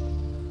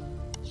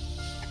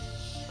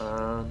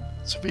 And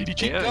It's a really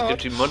cheap yeah, it card.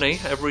 gives you money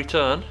every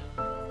turn.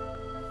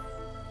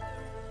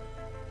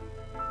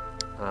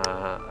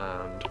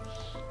 And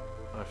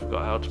I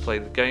forgot how to play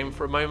the game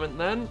for a moment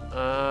then.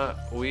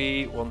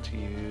 We want to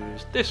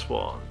use this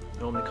one.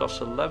 Normally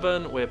costs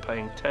 11, we're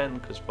paying 10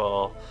 because of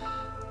our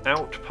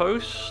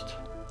outpost.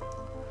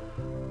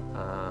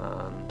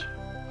 And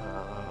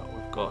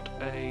we've got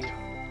a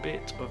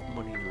bit of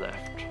money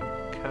left.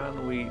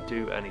 Can we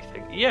do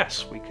anything?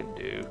 Yes, we can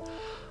do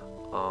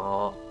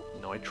our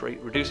nitrate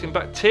reducing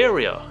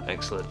bacteria.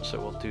 Excellent, so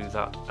we'll do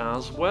that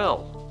as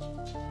well.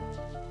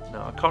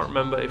 Now, I can't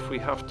remember if we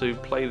have to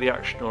play the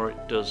action or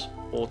it does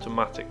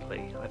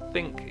automatically. I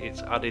think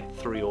it's added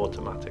 3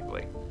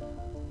 automatically.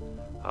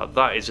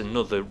 That is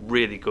another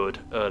really good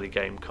early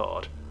game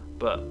card,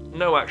 but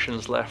no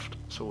actions left,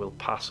 so we'll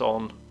pass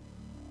on.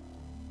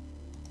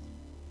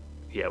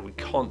 Yeah, we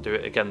can't do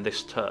it again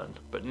this turn,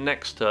 but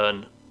next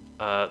turn,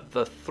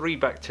 the 3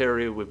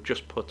 bacteria we've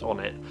just put on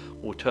it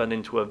will turn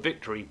into a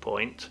victory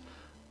point,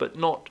 but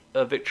not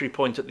a victory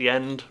point at the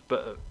end,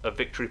 but a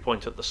victory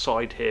point at the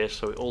side here,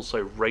 so it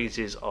also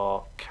raises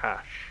our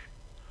cash.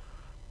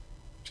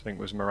 Which I think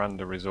was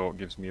Miranda Resort,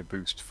 gives me a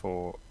boost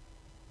for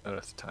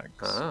Earth tags.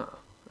 Ah,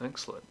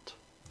 excellent.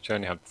 Which I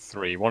only had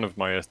 3. One of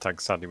my Earth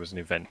tags sadly was an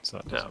event, so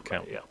that doesn't Okay,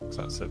 count. yeah.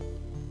 So that's a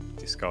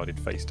discarded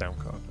face down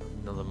card.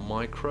 Another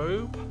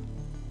microbe.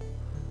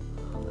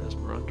 And there's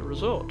Miranda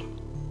Resort.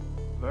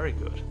 Very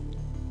good.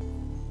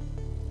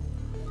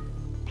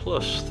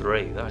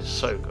 +3, that is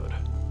so good.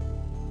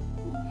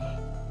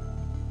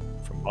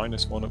 From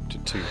 -1 up to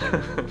 2.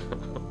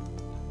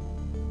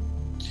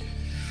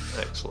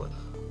 Excellent.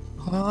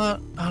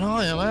 And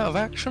I am out of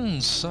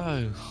actions,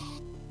 so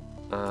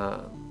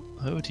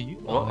over to you.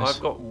 Well, guys.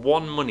 I've got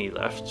 1 money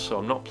left, so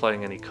I'm not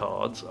playing any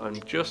cards. I'm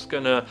just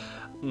gonna...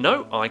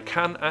 No, I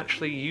can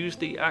actually use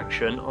the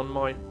action on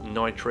my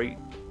nitrate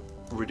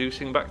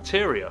reducing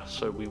bacteria,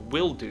 so we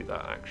will do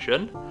that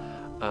action.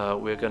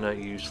 We're going to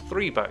use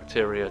 3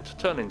 bacteria to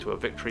turn into a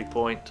victory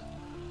point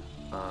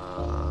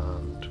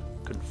and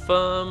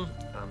confirm,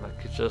 and that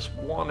gives us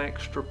 1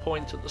 extra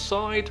point at the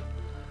side.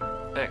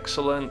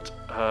 Excellent.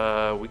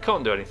 We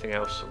can't do anything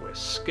else, so we're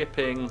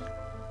skipping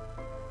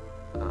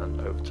and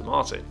over to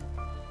Martin.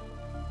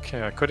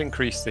 Okay, I could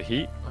increase the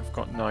heat. I've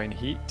got 9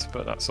 heat,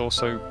 but that's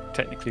also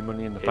technically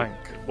money in the bank.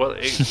 Well,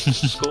 it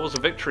scores a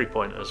victory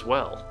point as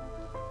well,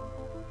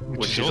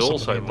 which is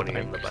also money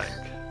in the bank.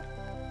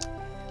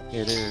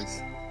 It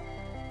is.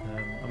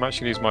 I'm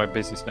actually using my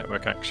business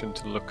network action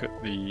to look at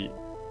the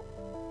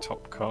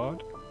top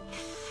card.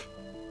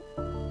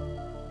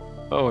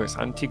 Oh, it's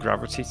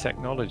anti-gravity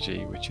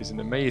technology, which is an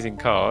amazing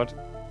card.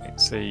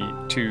 It's a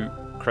 2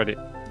 credit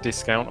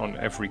discount on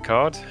every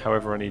card.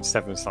 However, I need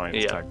 7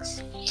 science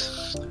tags.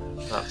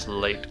 That's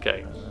late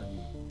game.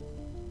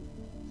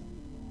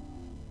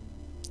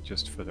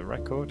 Just for the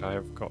record, I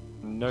have got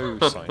no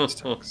science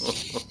tags.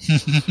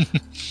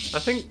 I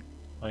think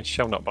I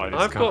shall not buy this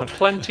I've card. got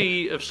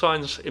plenty of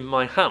signs in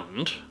my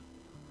hand.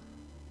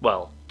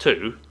 Well,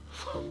 2.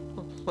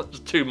 That's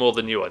 2 more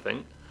than you, I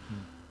think.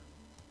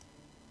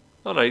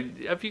 Oh no,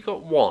 have you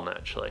got 1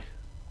 actually?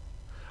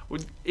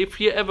 If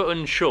you're ever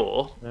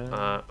unsure,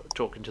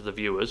 talking to the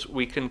viewers,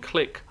 we can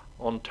click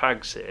on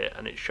tags here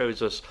and it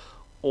shows us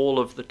all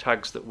of the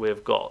tags that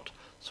we've got.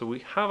 So we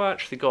have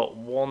actually got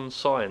 1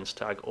 science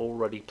tag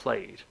already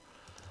played.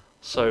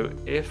 So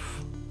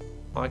if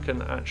I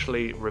can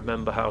actually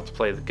remember how to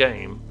play the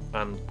game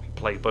and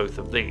play both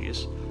of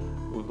these,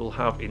 we will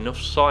have enough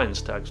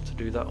science tags to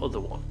do that other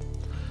one.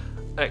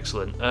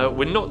 Excellent.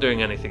 We're not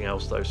doing anything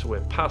else though, so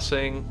we're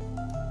passing.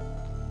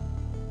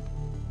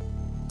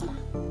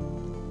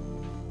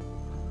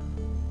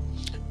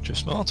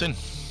 Just Martin.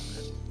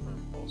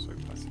 Also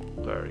passing.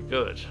 Very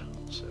good.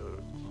 So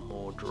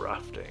more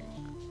drafting.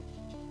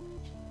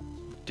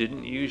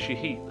 Didn't use your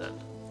heat then?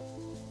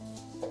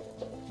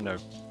 No.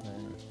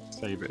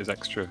 Save it as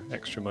extra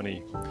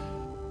money.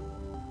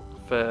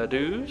 Fair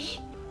dues.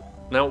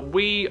 Now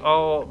we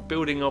are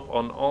building up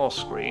on our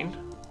screen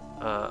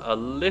a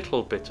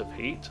little bit of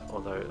heat,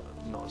 although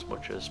not as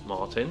much as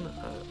Martin,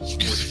 with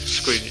the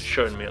screen it's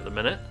showing me at the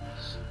minute.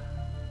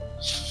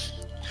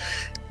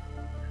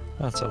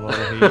 That's a lot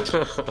of heat.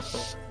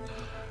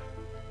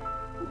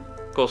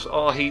 Of course,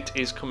 our heat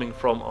is coming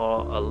from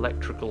our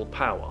electrical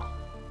power,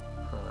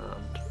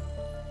 and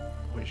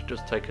which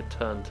does take a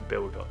turn to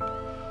build up.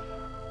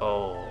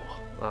 Oh,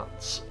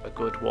 that's a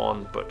good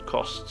one, but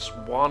costs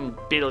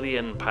 £1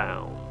 billion.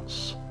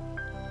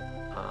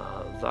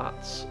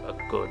 That's a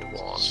good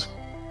one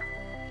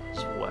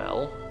as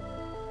well.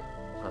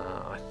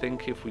 I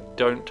think if we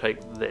don't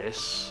take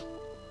this,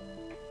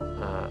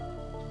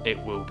 it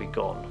will be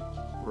gone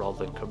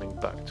rather than coming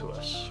back to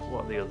us.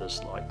 What are the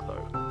others like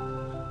though?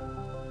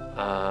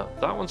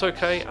 That one's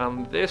okay,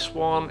 and this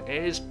one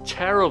is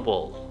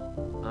terrible.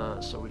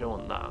 So we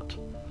don't want that.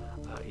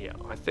 Yeah,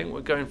 I think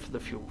we're going for the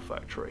fuel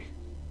factory.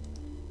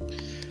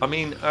 I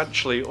mean,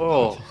 actually,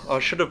 I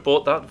should have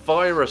bought that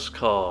virus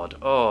card.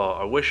 Oh,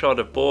 I wish I'd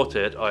have bought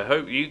it. I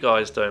hope you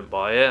guys don't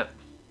buy it.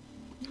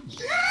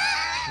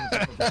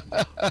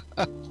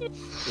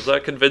 Was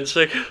that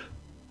convincing?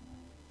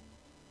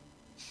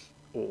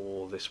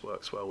 Oh, this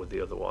works well with the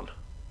other one.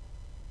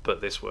 But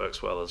this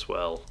works well as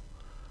well.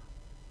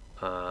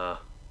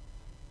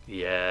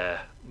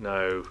 Yeah,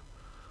 no.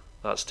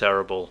 That's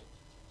terrible.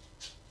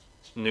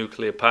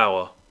 Nuclear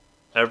power.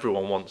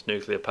 Everyone wants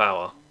nuclear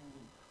power.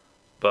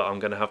 But I'm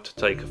going to have to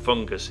take a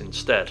fungus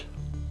instead.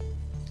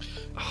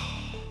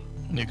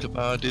 Nuclear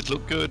power did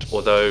look good.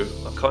 Although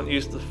I can't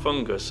use the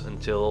fungus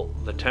until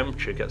the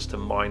temperature gets to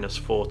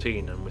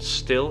 -14, and we're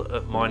still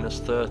at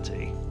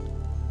 -30.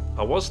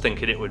 I was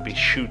thinking it would be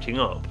shooting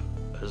up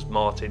as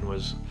Martin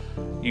was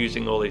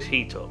using all his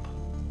heat up.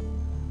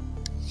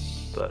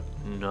 But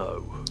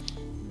no.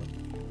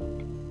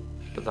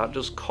 But that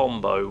does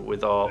combo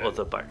with our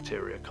other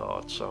bacteria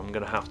card, so I'm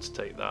going to have to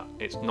take that.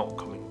 It's not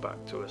coming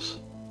back to us.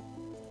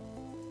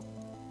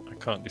 I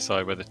can't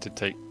decide whether to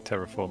take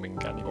terraforming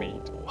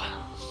Ganymede.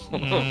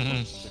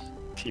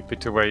 Keep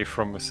it away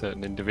from a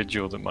certain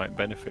individual that might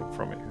benefit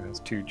from it, who has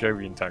 2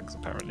 Jovian tags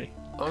apparently.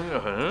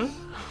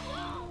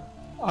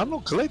 I'm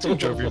not collecting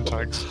Jovian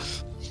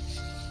tags.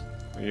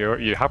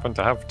 You happen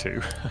to have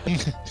 2.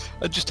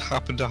 I just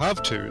happen to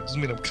have 2. It doesn't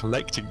mean I'm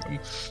collecting them.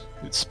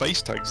 It's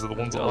space tags are the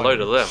ones that a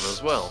load of them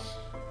as well.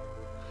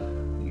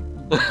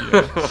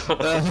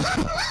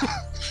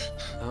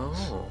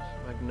 Oh,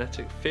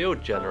 magnetic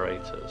field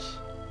generators.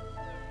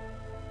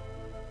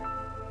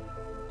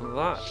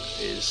 That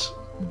is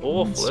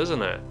awful,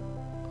 isn't it?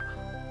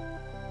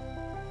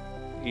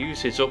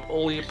 Uses up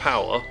all your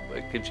power, but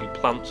it gives you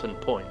plants and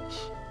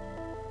points.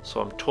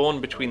 So I'm torn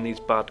between these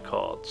bad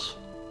cards.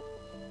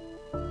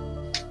 I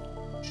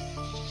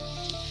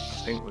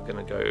think we're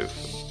going to go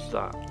for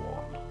that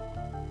one.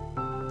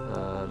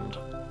 And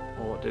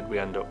what did we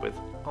end up with?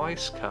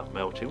 Ice cap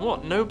melting.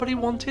 What? Nobody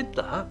wanted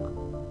that?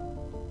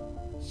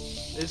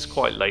 It's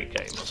quite late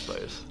game, I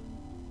suppose.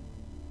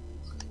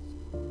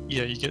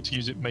 Yeah, you get to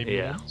use it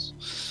maybe once.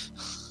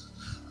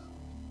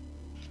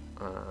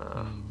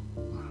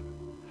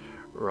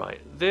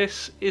 Right,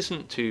 this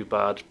isn't too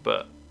bad,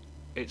 but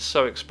it's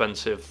so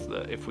expensive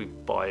that if we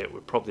buy it,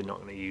 we're probably not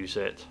going to use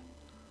it.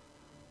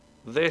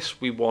 This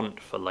we want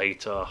for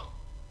later.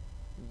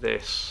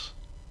 This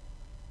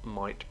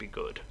might be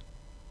good.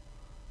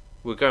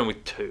 We're going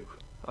with 2.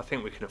 I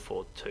think we can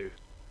afford 2.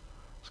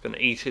 It's going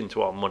to eat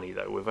into our money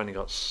though. We've only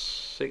got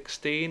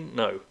 16?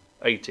 No,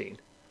 18.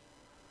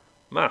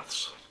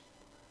 Maths.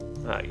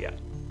 Yeah.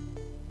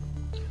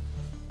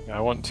 I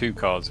want 2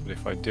 cards, but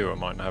if I do, I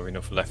might not have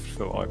enough left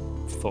for what I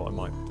thought I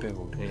might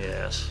build.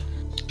 Yes.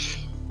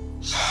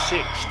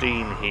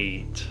 16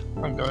 heat.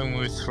 I'm going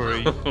with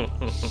 3.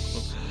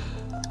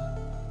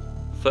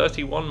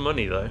 31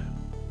 money though.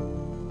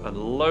 And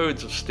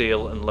loads of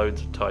steel and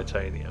loads of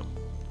titanium.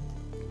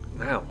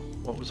 Now,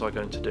 what was I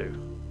going to do?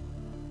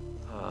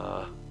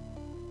 I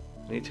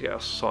need to get our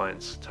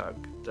science tag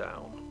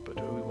down, but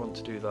do we want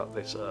to do that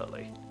this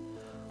early?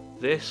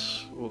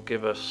 This will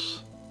give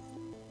us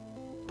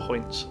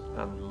points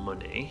and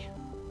money.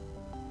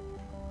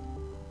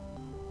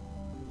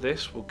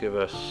 This will give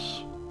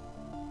us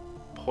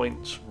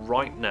points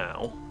right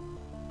now.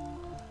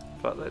 In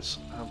fact, let's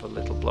have a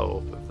little blow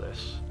up of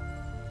this.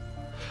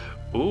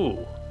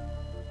 Ooh.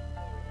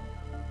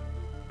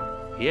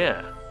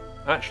 Yeah,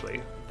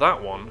 actually, that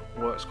one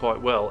works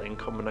quite well in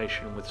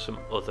combination with some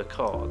other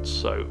cards.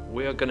 So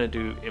we are going to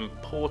do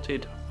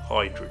imported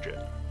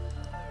hydrogen.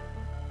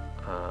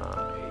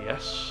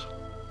 Yes.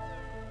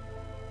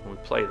 We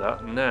play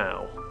that.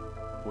 Now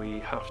we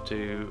have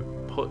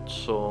to put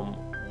some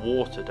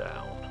water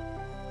down.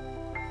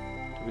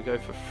 Do we go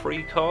for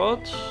free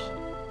cards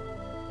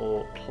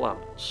or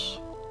plants?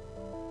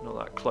 Not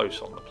that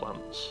close on the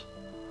plants.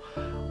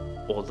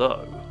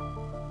 Although,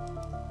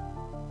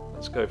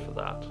 let's go for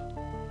that.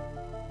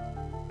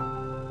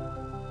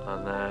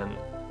 And then,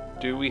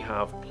 do we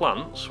have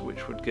plants,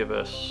 which would give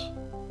us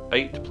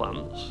 8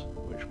 plants,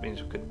 which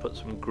means we could put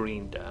some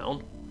green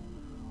down?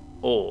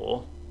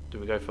 Or do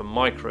we go for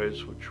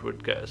micros, which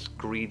would get us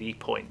greedy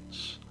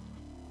points?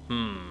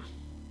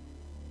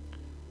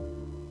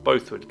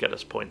 Both would get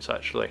us points,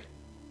 actually.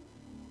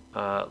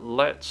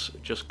 Let's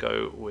just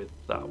go with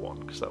that one,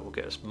 because that will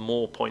get us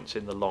more points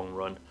in the long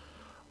run.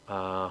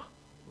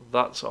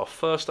 That's our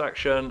first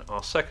action.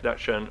 Our second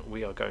action,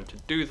 we are going to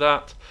do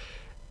that.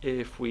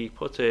 If we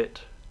put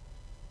it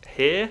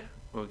here,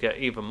 we'll get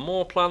even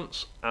more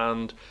plants,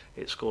 and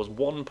it scores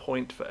 1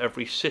 point for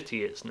every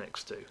city it's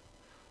next to.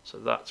 So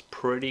that's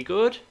pretty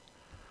good.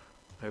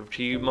 Over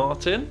to you,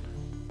 Martin.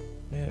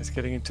 Yeah, it's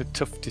getting into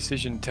tough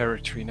decision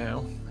territory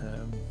now.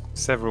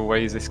 Several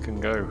ways this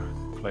can go.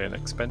 Play an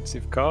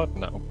expensive card,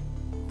 and that'll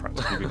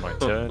practically be my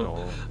turn,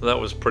 or that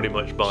was pretty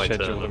much my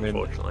turn, them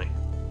unfortunately.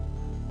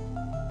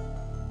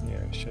 Yeah,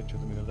 schedule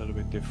them in a little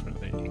bit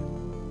differently. Okay,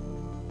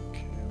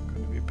 I'm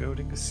going to be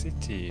building a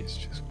city. It's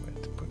just where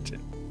to put it.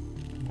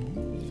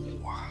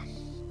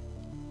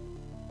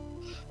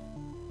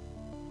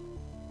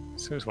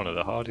 This was one of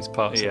the hardest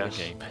parts of the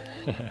game.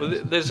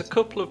 Well, there's a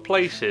couple of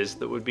places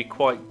that would be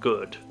quite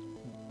good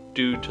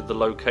due to the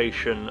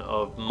location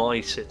of my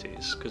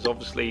cities, because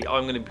obviously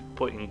I'm going to be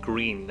putting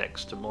green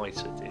next to my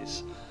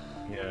cities.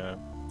 Yeah,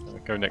 I'll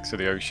go next to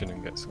the ocean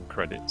and get some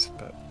credits,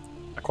 but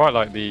I quite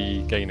like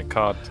the gain a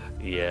card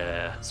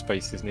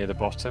spaces near the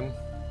bottom,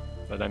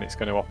 but then it's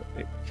going to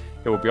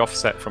it will be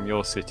offset from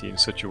your city in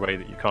such a way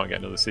that you can't get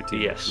another city.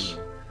 Yes,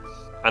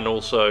 and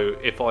also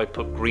if I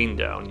put green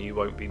down, you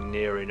won't be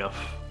near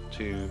enough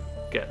to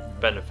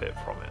get benefit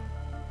from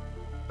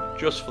it.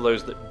 Just for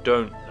those that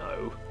don't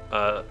know,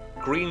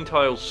 green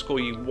tiles score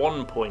you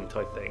 1 point,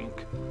 I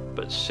think,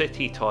 but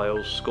city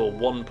tiles score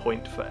 1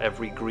 point for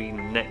every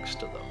green next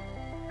to them.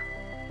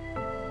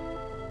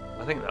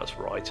 I think that's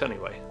right,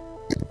 anyway.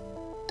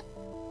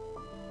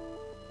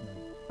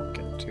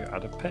 Get to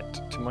add a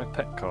pet to my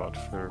pet card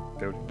for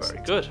building. Very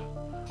good.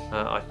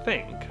 I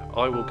think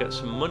I will get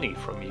some money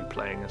from you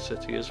playing a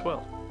city as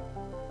well.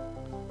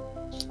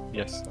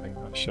 Yes, I think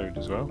that showed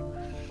as well.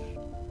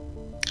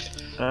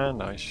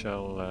 And I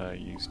shall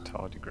use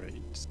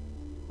tardigrades.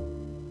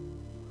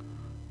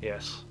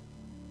 Yes.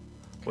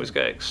 Always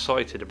get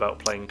excited about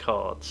playing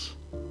cards.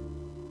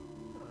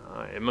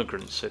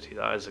 Immigrant City,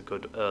 that is a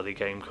good early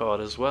game card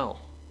as well.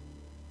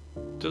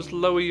 Does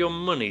lower your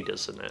money,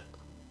 doesn't it?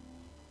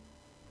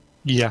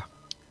 Yeah.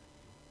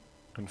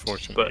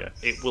 Unfortunately, but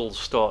yes. It will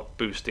start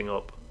boosting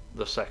up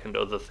the second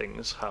other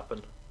things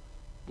happen,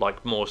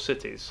 like more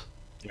cities.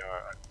 Yeah,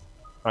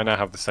 I now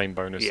have the same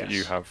bonus that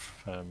you have.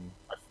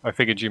 I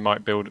figured you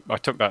might build. I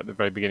took that at the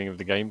very beginning of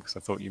the game because I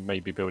thought you may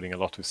be building a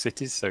lot of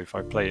cities. So if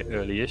I play it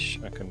early-ish,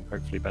 I can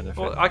hopefully benefit.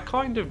 Well, I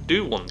kind of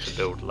do want to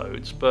build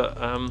loads, but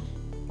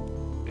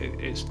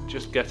it's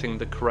just getting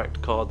the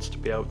correct cards to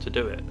be able to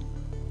do it.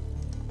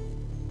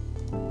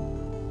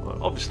 Well,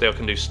 obviously, I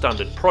can do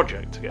standard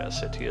project to get a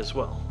city as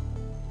well.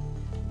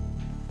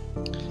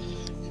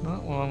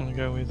 Well, I'm going to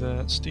go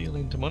with steal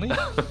into money.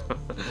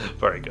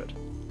 Very good.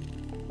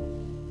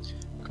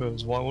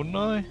 Because why wouldn't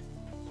I?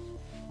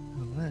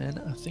 And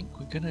then I think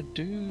we're going to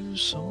do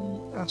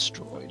some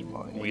asteroid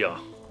mining. We are.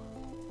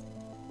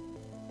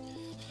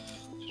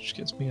 Which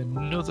gets me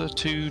another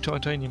 2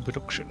 titanium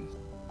production.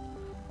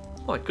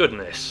 My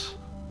goodness.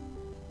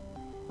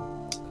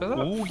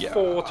 Oh, yeah.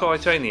 4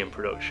 titanium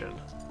production.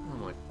 Oh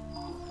my.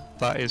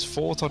 That is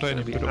 4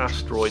 titanium Be production.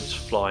 asteroids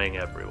flying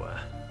everywhere.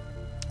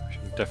 I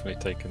should have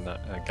definitely taken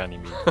that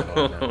Ganymede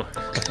card now.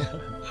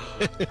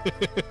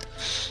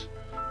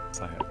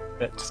 So I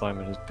bet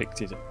Simon has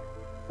picked it up.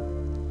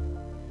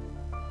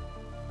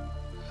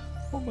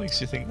 What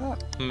makes you think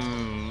that?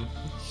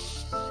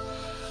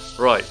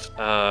 Right,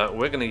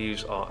 we're going to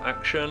use our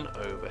action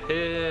over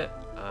here.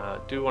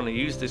 Do you want to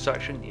use this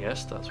action?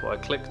 Yes, that's why I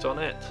clicked on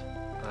it.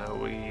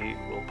 We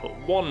will put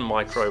 1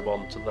 microbe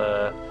onto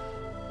there.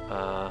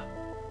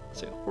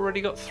 Has it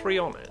already got 3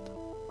 on it?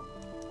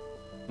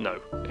 No,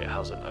 it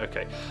hasn't.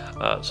 Okay,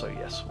 so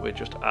yes, we're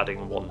just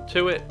adding 1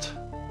 to it.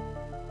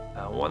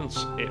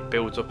 Once it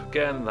builds up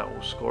again, that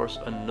will score us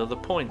another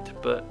point.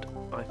 But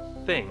I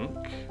think,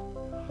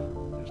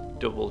 just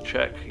double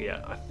check,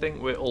 yeah, I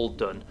think we're all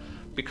done.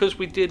 Because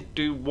we did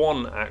do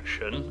 1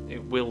 action,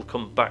 it will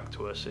come back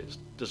to us. It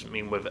doesn't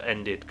mean we've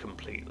ended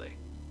completely.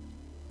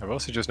 I've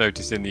also just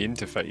noticed in the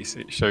interface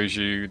it shows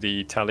you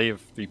the tally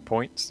of the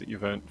points that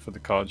you've earned for the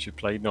cards you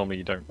played. Normally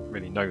you don't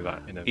really know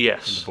that in a in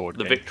the board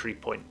game. Victory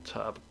point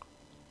tab.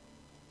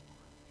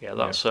 Yeah,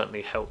 that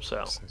certainly helps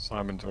out. So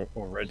Simon's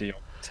already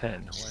on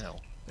 10. Wow.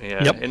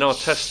 Yeah, in our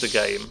tester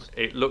game,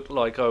 it looked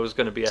like I was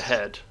going to be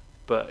ahead,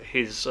 but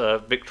his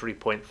victory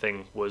point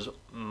thing was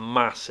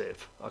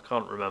massive. I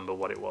can't remember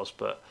what it was,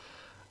 but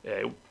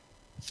yeah, I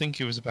think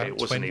it was about 20. It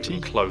wasn't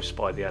even close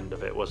by the end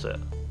of it, was it?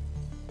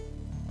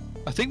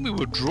 I think we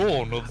were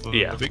drawn other than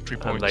the victory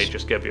points. And they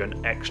just gave you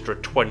an extra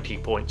 20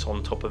 points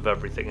on top of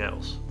everything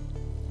else.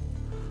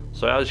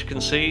 So as you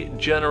can see,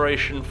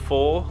 Generation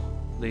 4,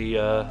 the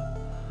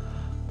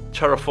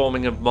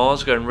terraforming of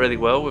Mars going really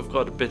well. We've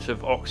got a bit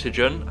of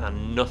oxygen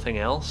and nothing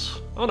else.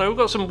 Oh no, we've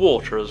got some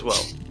water as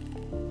well.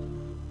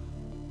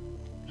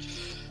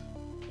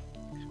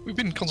 We've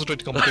been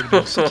concentrating on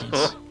building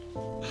cities.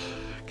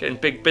 Getting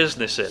big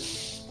business in.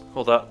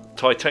 All that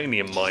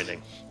titanium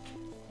mining.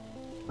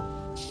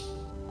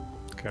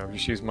 Okay, I'll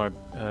just use my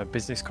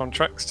business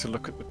contracts to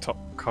look at the top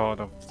card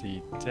of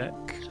the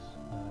deck.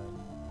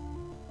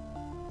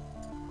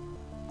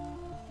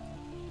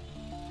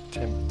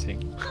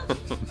 Tempting.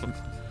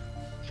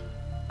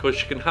 Of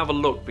course, you can have a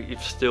look, but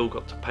you've still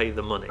got to pay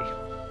the money.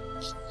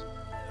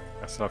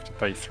 I still have to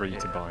pay 3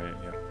 to buy it,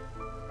 yeah.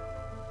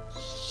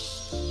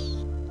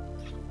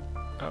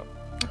 Oh,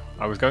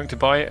 I was going to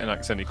buy it and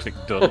accidentally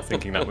clicked done,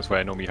 thinking that was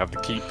where normally you have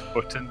the keep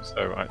button,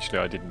 so actually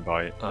I didn't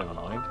buy it, never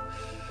mind.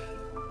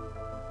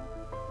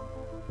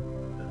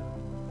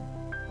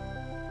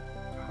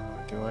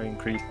 Do I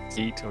increase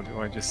heat or do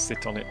I just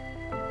sit on it?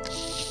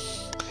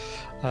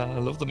 I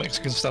love the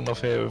Mexican standoff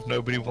here of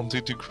nobody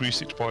wanted to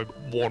increase it by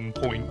 1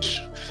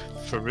 point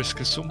for risk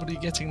of somebody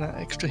getting that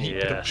extra heat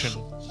production.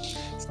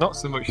 It's not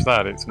so much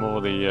that, it's more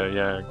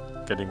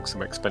the, getting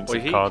some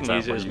expensive cards out. Well,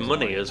 he can use it as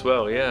money as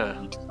well,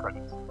 yeah.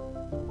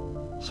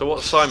 So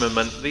what Simon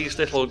meant, these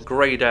little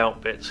greyed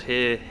out bits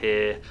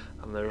here,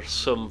 and there are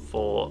some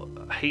for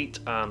heat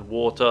and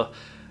water.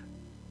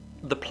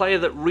 The player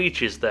that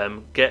reaches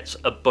them gets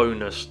a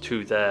bonus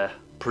to their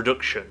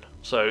production.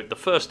 So the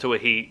first two are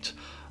heat.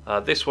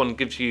 This one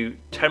gives you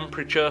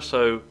temperature,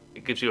 so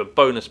it gives you a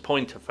bonus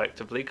point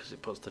effectively because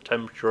it puts the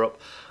temperature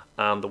up,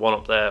 and the one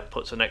up there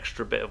puts an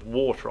extra bit of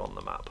water on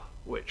the map,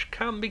 which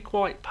can be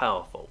quite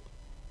powerful.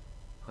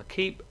 I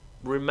keep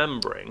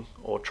remembering,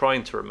 or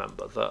trying to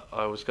remember, that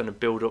I was going to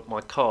build up my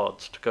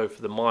cards to go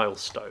for the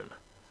milestone.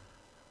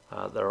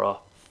 There are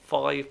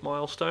 5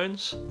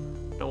 milestones.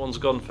 No one's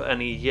gone for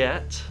any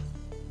yet.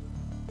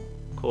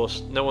 Of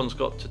course, no one's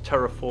got to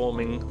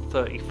terraforming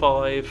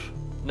 35.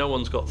 No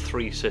one's got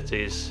 3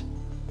 cities.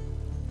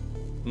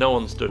 No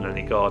one's done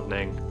any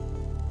gardening.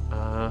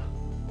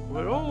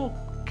 We're all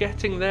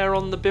getting there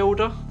on the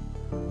builder.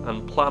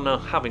 And planner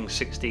having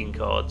 16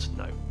 cards.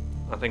 No,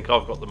 I think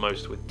I've got the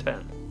most with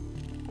 10.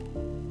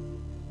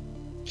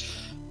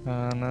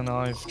 And then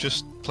I've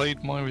just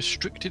played my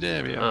restricted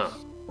area.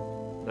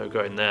 No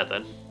going there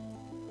then.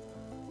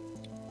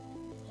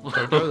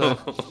 Don't go there.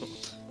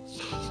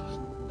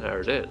 There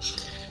it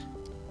is.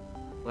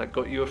 That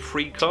got you a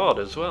free card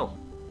as well.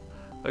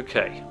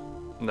 Okay,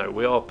 no,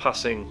 we are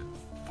passing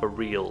for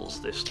reals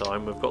this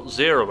time. We've got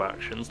 0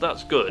 actions,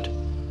 that's good.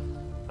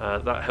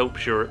 That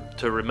helps you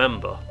to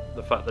remember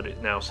the fact that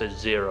it now says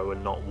 0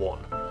 and not 1.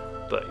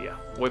 But yeah,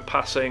 we're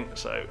passing,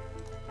 so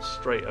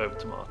straight over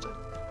to Martin.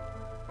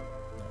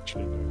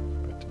 Actually, no,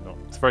 better not.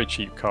 It's a very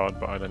cheap card,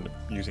 but I'd end up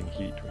using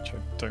heat, which I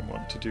don't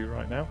want to do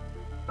right now.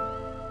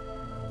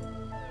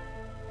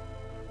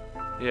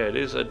 Yeah, it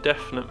is a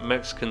definite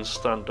Mexican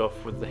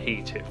standoff with the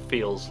heat, it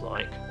feels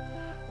like.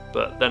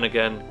 But then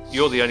again,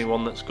 you're the only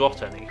one that's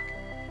got any.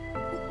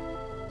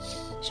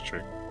 It's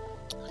true.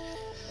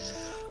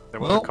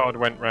 Then the card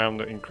went round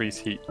that increased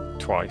heat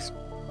twice,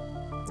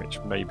 which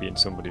may be in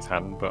somebody's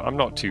hand, but I'm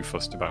not too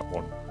fussed about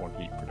one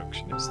heat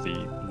production. It's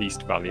the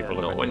least valuable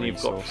of not any when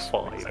you've got resource,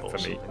 5 except or for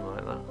me. something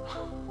like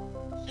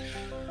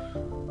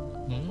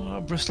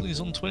that. Bristly's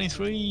on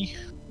 23.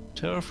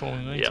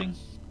 Terraforming 18. Yeah.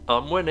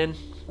 I'm winning.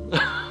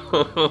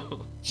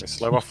 We're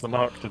slow off the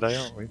mark today,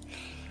 aren't we?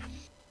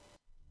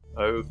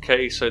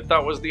 Okay, so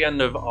that was the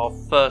end of our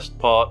first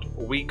part.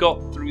 We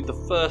got through the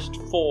first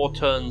 4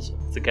 turns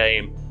of the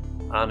game,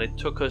 and it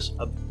took us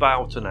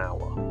about an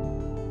hour.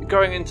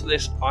 Going into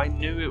this, I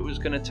knew it was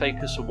going to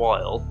take us a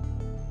while,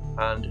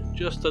 and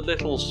just a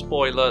little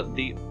spoiler,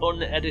 the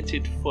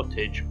unedited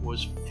footage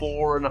was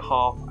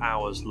 4.5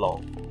 hours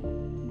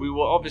long. We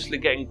were obviously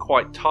getting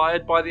quite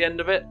tired by the end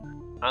of it,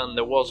 and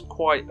there was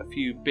quite a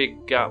few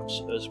big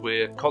gaps as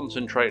we're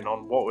concentrating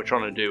on what we're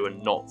trying to do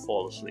and not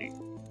fall asleep.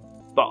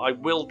 But I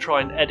will try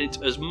and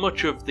edit as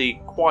much of the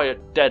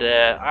quiet dead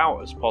air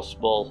out as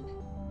possible,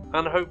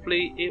 and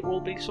hopefully it will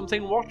be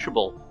something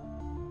watchable.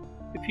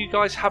 If you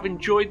guys have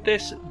enjoyed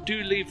this,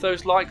 do leave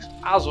those likes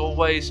as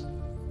always,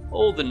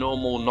 all the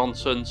normal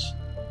nonsense.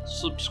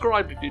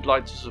 Subscribe if you'd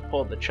like to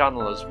support the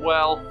channel as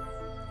well.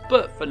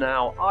 But for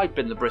now, I've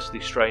been the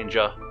Bristly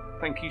Stranger.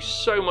 Thank you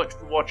so much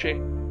for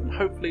watching, and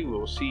hopefully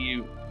we'll see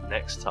you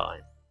next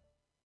time.